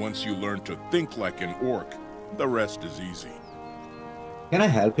 Once you learn to think like an orc, the rest is easy. Can I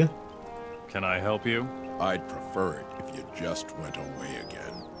help you? Can I help you? I'd prefer it if you just went away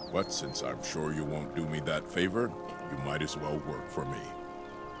again. But since I'm sure you won't do me that favor, you might as well work for me.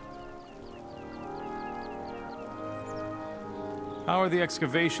 How are the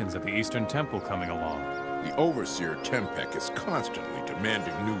excavations at the Eastern Temple coming along? The Overseer Tempek is constantly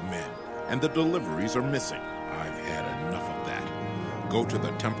demanding new men, and the deliveries are missing. I've had enough of that. Go to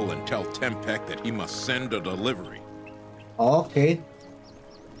the temple and tell Tempek that he must send a delivery. Okay.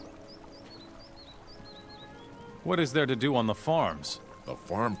 What is there to do on the farms? The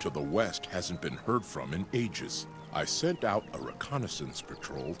farm to the west hasn't been heard from in ages. I sent out a reconnaissance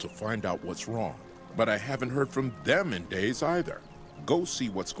patrol to find out what's wrong, but I haven't heard from them in days either. Go see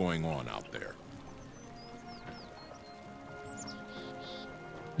what's going on out there.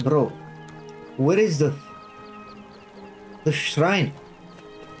 Bro, where is the shrine?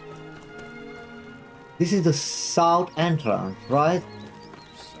 This is the south entrance, right?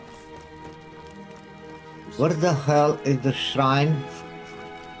 Where the hell is the shrine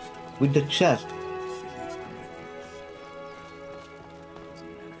with the chest?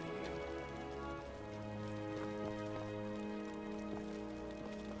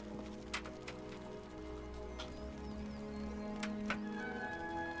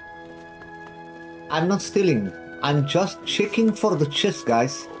 I'm not stealing. I'm just checking for the chest,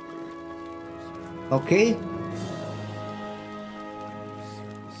 guys. Okay?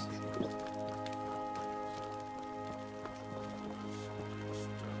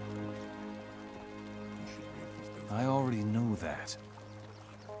 I already know that.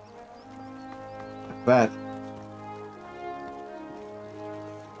 Bad.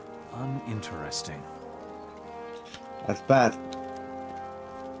 Uninteresting. That's bad.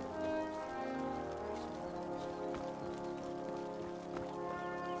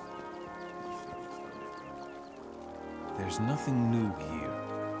 There's nothing new here.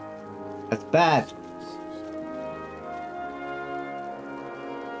 That's bad.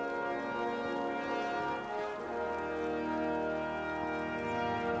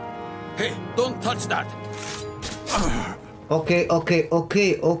 Hey, don't touch that! Okay,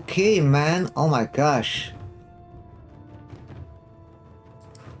 man. Oh my gosh.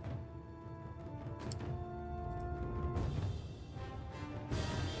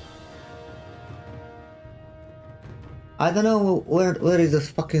 I don't know where is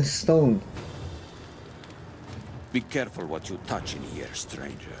this fucking stone. Be careful what you touch in here,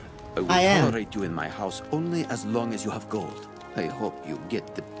 stranger. I will I am. tolerate you in my house only as long as you have gold. I hope you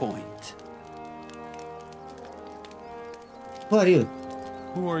get the point. Who are you?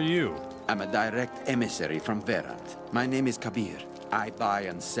 Who are you? I'm a direct emissary from Varant. My name is Kabir. I buy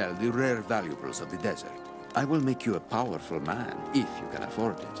and sell the rare valuables of the desert. I will make you a powerful man, if you can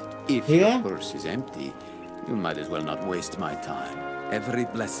afford it. If your purse is empty, you might as well not waste my time. Every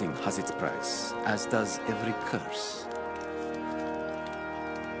blessing has its price, as does every curse.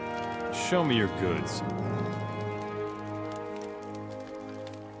 Show me your goods.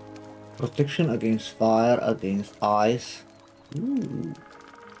 Protection against fire, against ice. Ooh.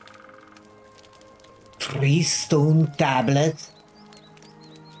 3 stone tablets.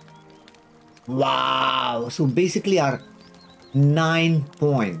 Wow. So basically are 9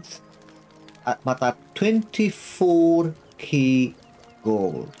 points. But at 24k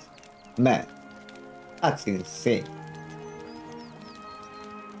gold. Man, that's insane.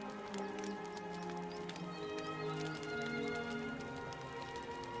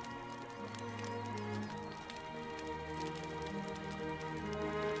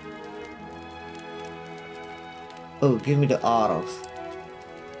 Oh, give me the arrows.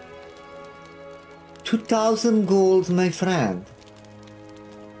 2000 gold, my friend.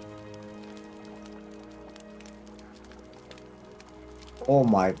 Oh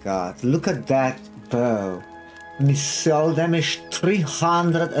my god, look at that bow. Missile damage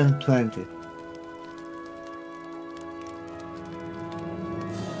 320.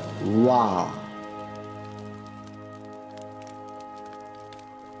 Wow.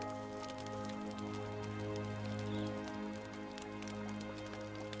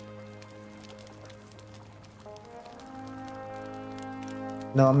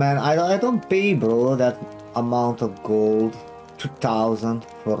 No man, I don't pay, bro, that amount of gold. 2000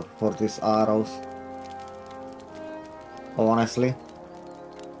 for these arrows. Honestly.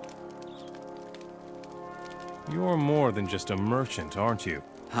 You're more than just a merchant, aren't you?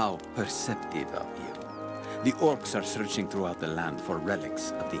 How perceptive of you. The orcs are searching throughout the land for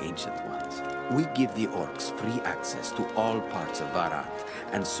relics of the Ancient Ones. We give the orcs free access to all parts of Varant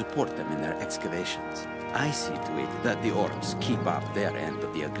and support them in their excavations. I see to it that the orcs keep up their end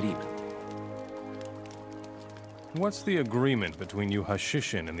of the agreement. What's the agreement between you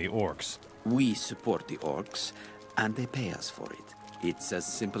Hashishin and the orcs? We support the orcs, and they pay us for it. It's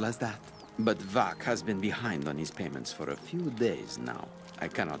as simple as that. But Vak has been behind on his payments for a few days now. I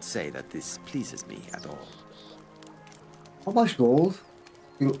cannot say that this pleases me at all. How much gold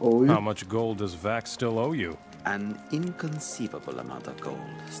you owe you? How much gold does Vak still owe you? An inconceivable amount of gold,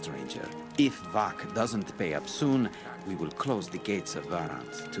 stranger. If Vak doesn't pay up soon, we will close the gates of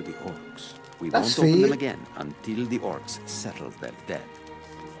Varant to the orcs. We won't open them again until the orcs settle their debt.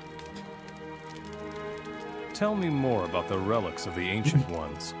 Tell me more about the relics of the Ancient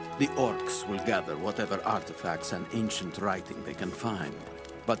Ones. The orcs will gather whatever artifacts and ancient writing they can find,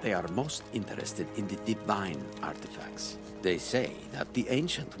 but they are most interested in the divine artifacts. They say that the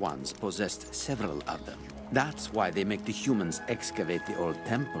Ancient Ones possessed several of them. That's why they make the humans excavate the old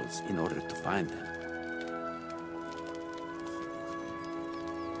temples in order to find them.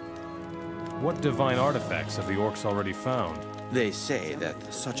 What divine artifacts have the orcs already found? They say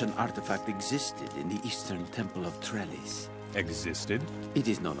that such an artifact existed in the Eastern Temple of Trelis. Existed? It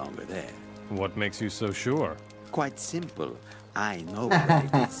is no longer there. What makes you so sure? Quite simple. I know where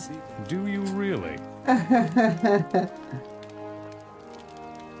it is. Do you really?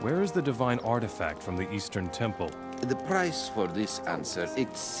 Where is the divine artifact from the Eastern Temple? The price for this answer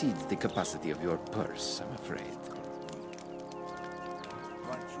exceeds the capacity of your purse, I'm afraid.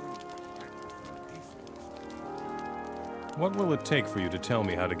 What will it take for you to tell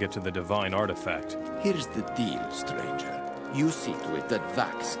me how to get to the divine artifact? Here's the deal, stranger. You see to it that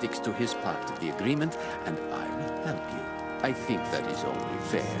Vak sticks to his part of the agreement, and I will help you. I think that is only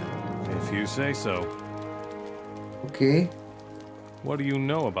fair. If you say so. Okay. What do you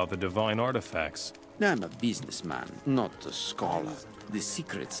know about the divine artifacts? I'm a businessman, not a scholar. The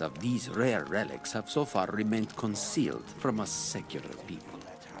secrets of these rare relics have so far remained concealed from us secular people.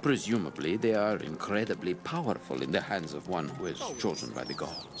 Presumably, they are incredibly powerful in the hands of one who is chosen by the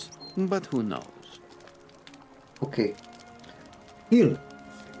gods. But who knows? Okay. Heal.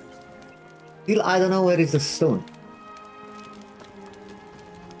 Heal, I don't know where is the stone.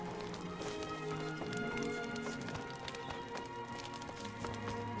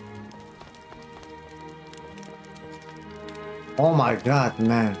 Oh my god,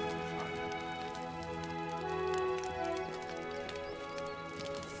 man.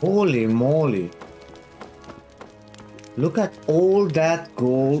 Holy moly. Look at all that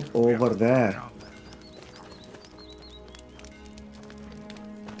gold over there.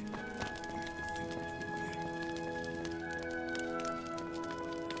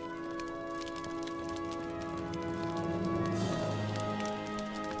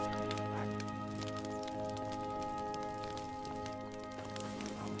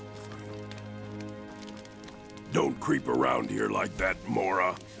 Don't creep around here like that,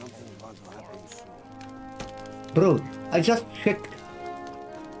 Mora. Bro, I just checked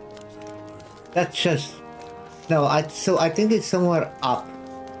that chest. No, I think it's somewhere up.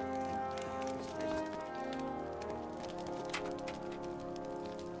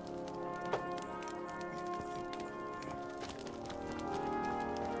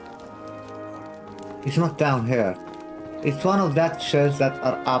 It's not down here. It's one of that chests that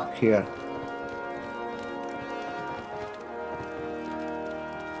are up here.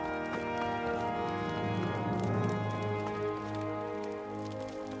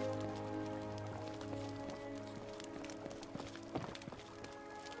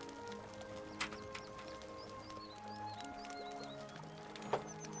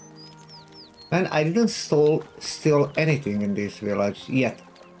 And I didn't steal anything in this village yet.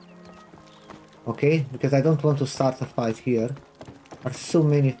 Okay, because I don't want to start a fight here. There are so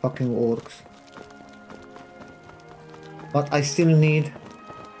many fucking orcs. But I still need...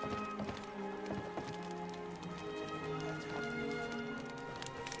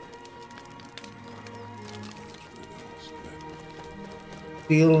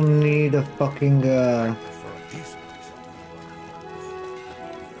 Still need a fucking...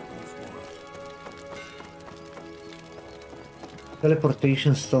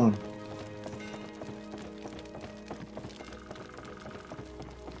 teleportation stone.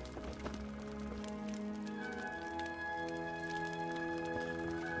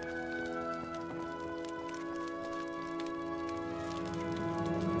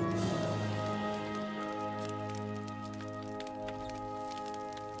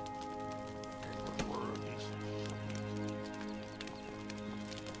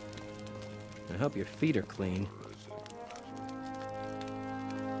 I hope your feet are clean.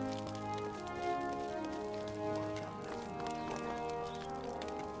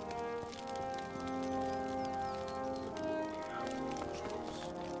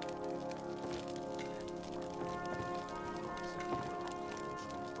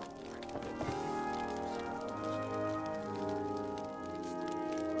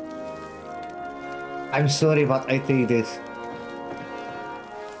 I'm sorry, but I take this.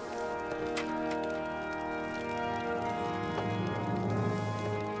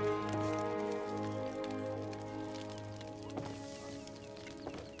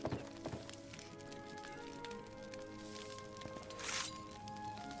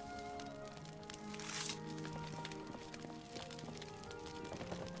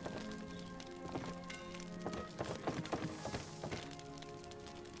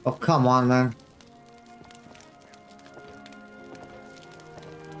 Oh, come on, man.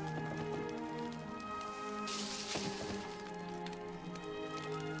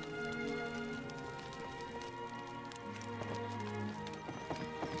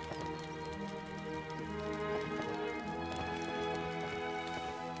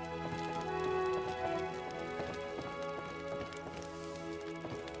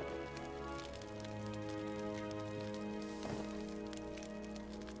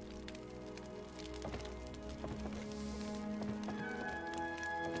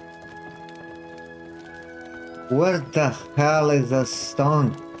 Where the hell is the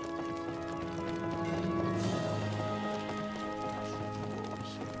stone?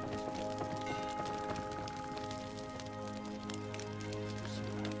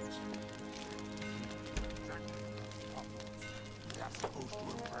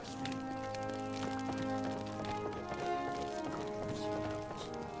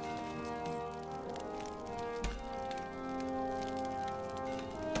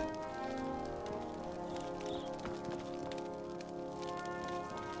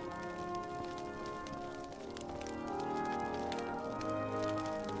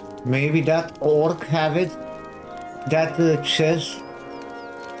 Maybe that orc have it? That chest?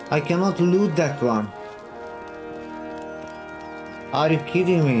 I cannot loot that one. Are you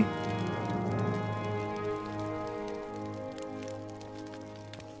kidding me?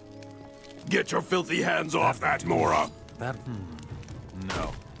 Get your filthy hands off that Mora! That...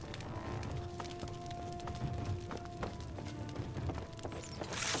 no.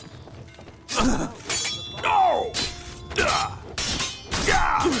 No!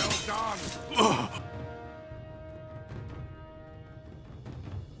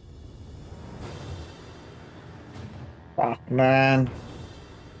 Fuck, man.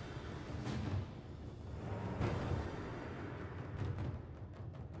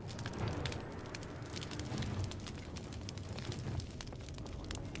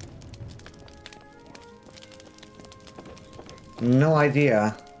 No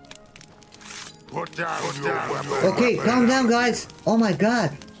idea. Put down your weapon. Okay, calm down, guys. Oh my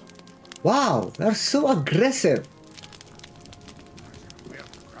god. Wow, they're so aggressive.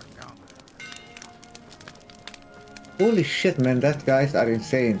 Holy shit, man, that guys are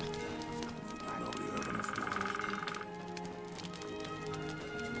insane.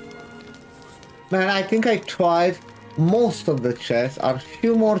 Man, I think I tried most of the chests. Are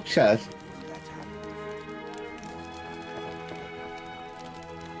few more chests.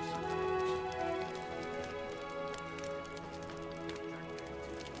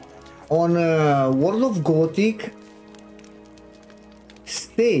 On World of Gothic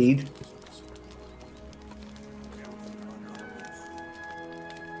stayed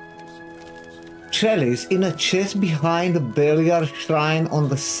Trelis in a chest behind the Beliar shrine on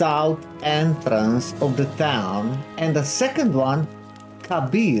the south entrance of the town, and the second one,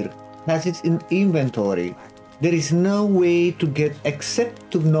 Kabir, has it in inventory. There is no way to get except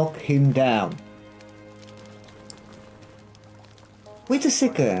to knock him down. Wait a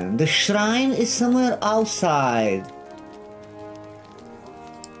second, the shrine is somewhere outside.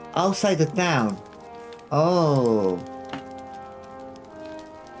 Outside the town. Oh.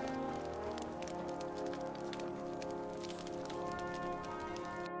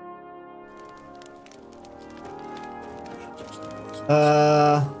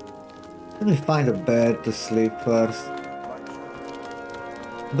 Let me find a bed to sleep first.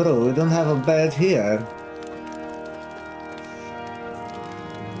 Bro, we don't have a bed here.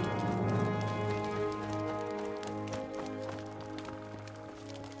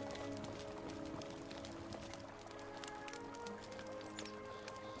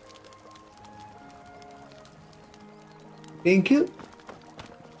 Thank you.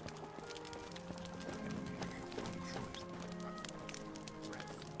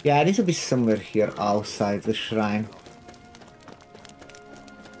 Yeah, I need to be somewhere here outside the shrine.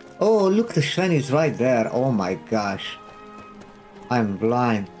 Oh, look, the shrine is right there. Oh my gosh. I'm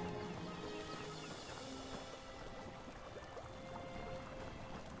blind.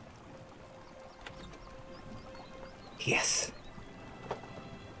 Yes.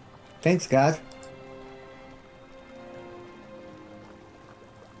 Thanks, God.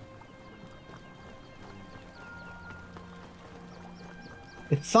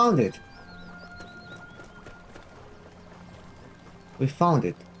 We found it. We found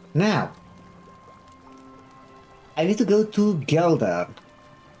it. Now, I need to go to Gelder.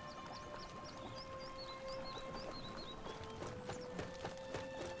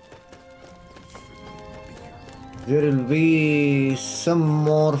 There will be some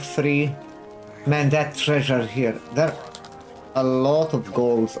more free. Man, that treasure here. There are a lot of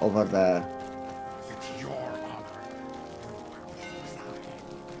golds over there.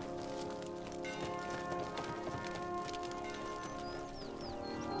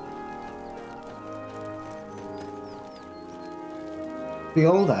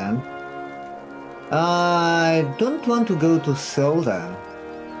 Seldan? I don't want to go to Seldan.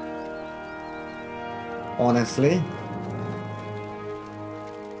 Honestly.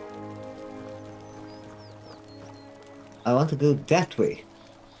 I want to go that way.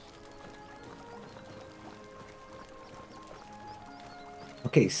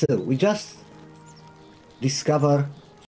 Okay, so we just discover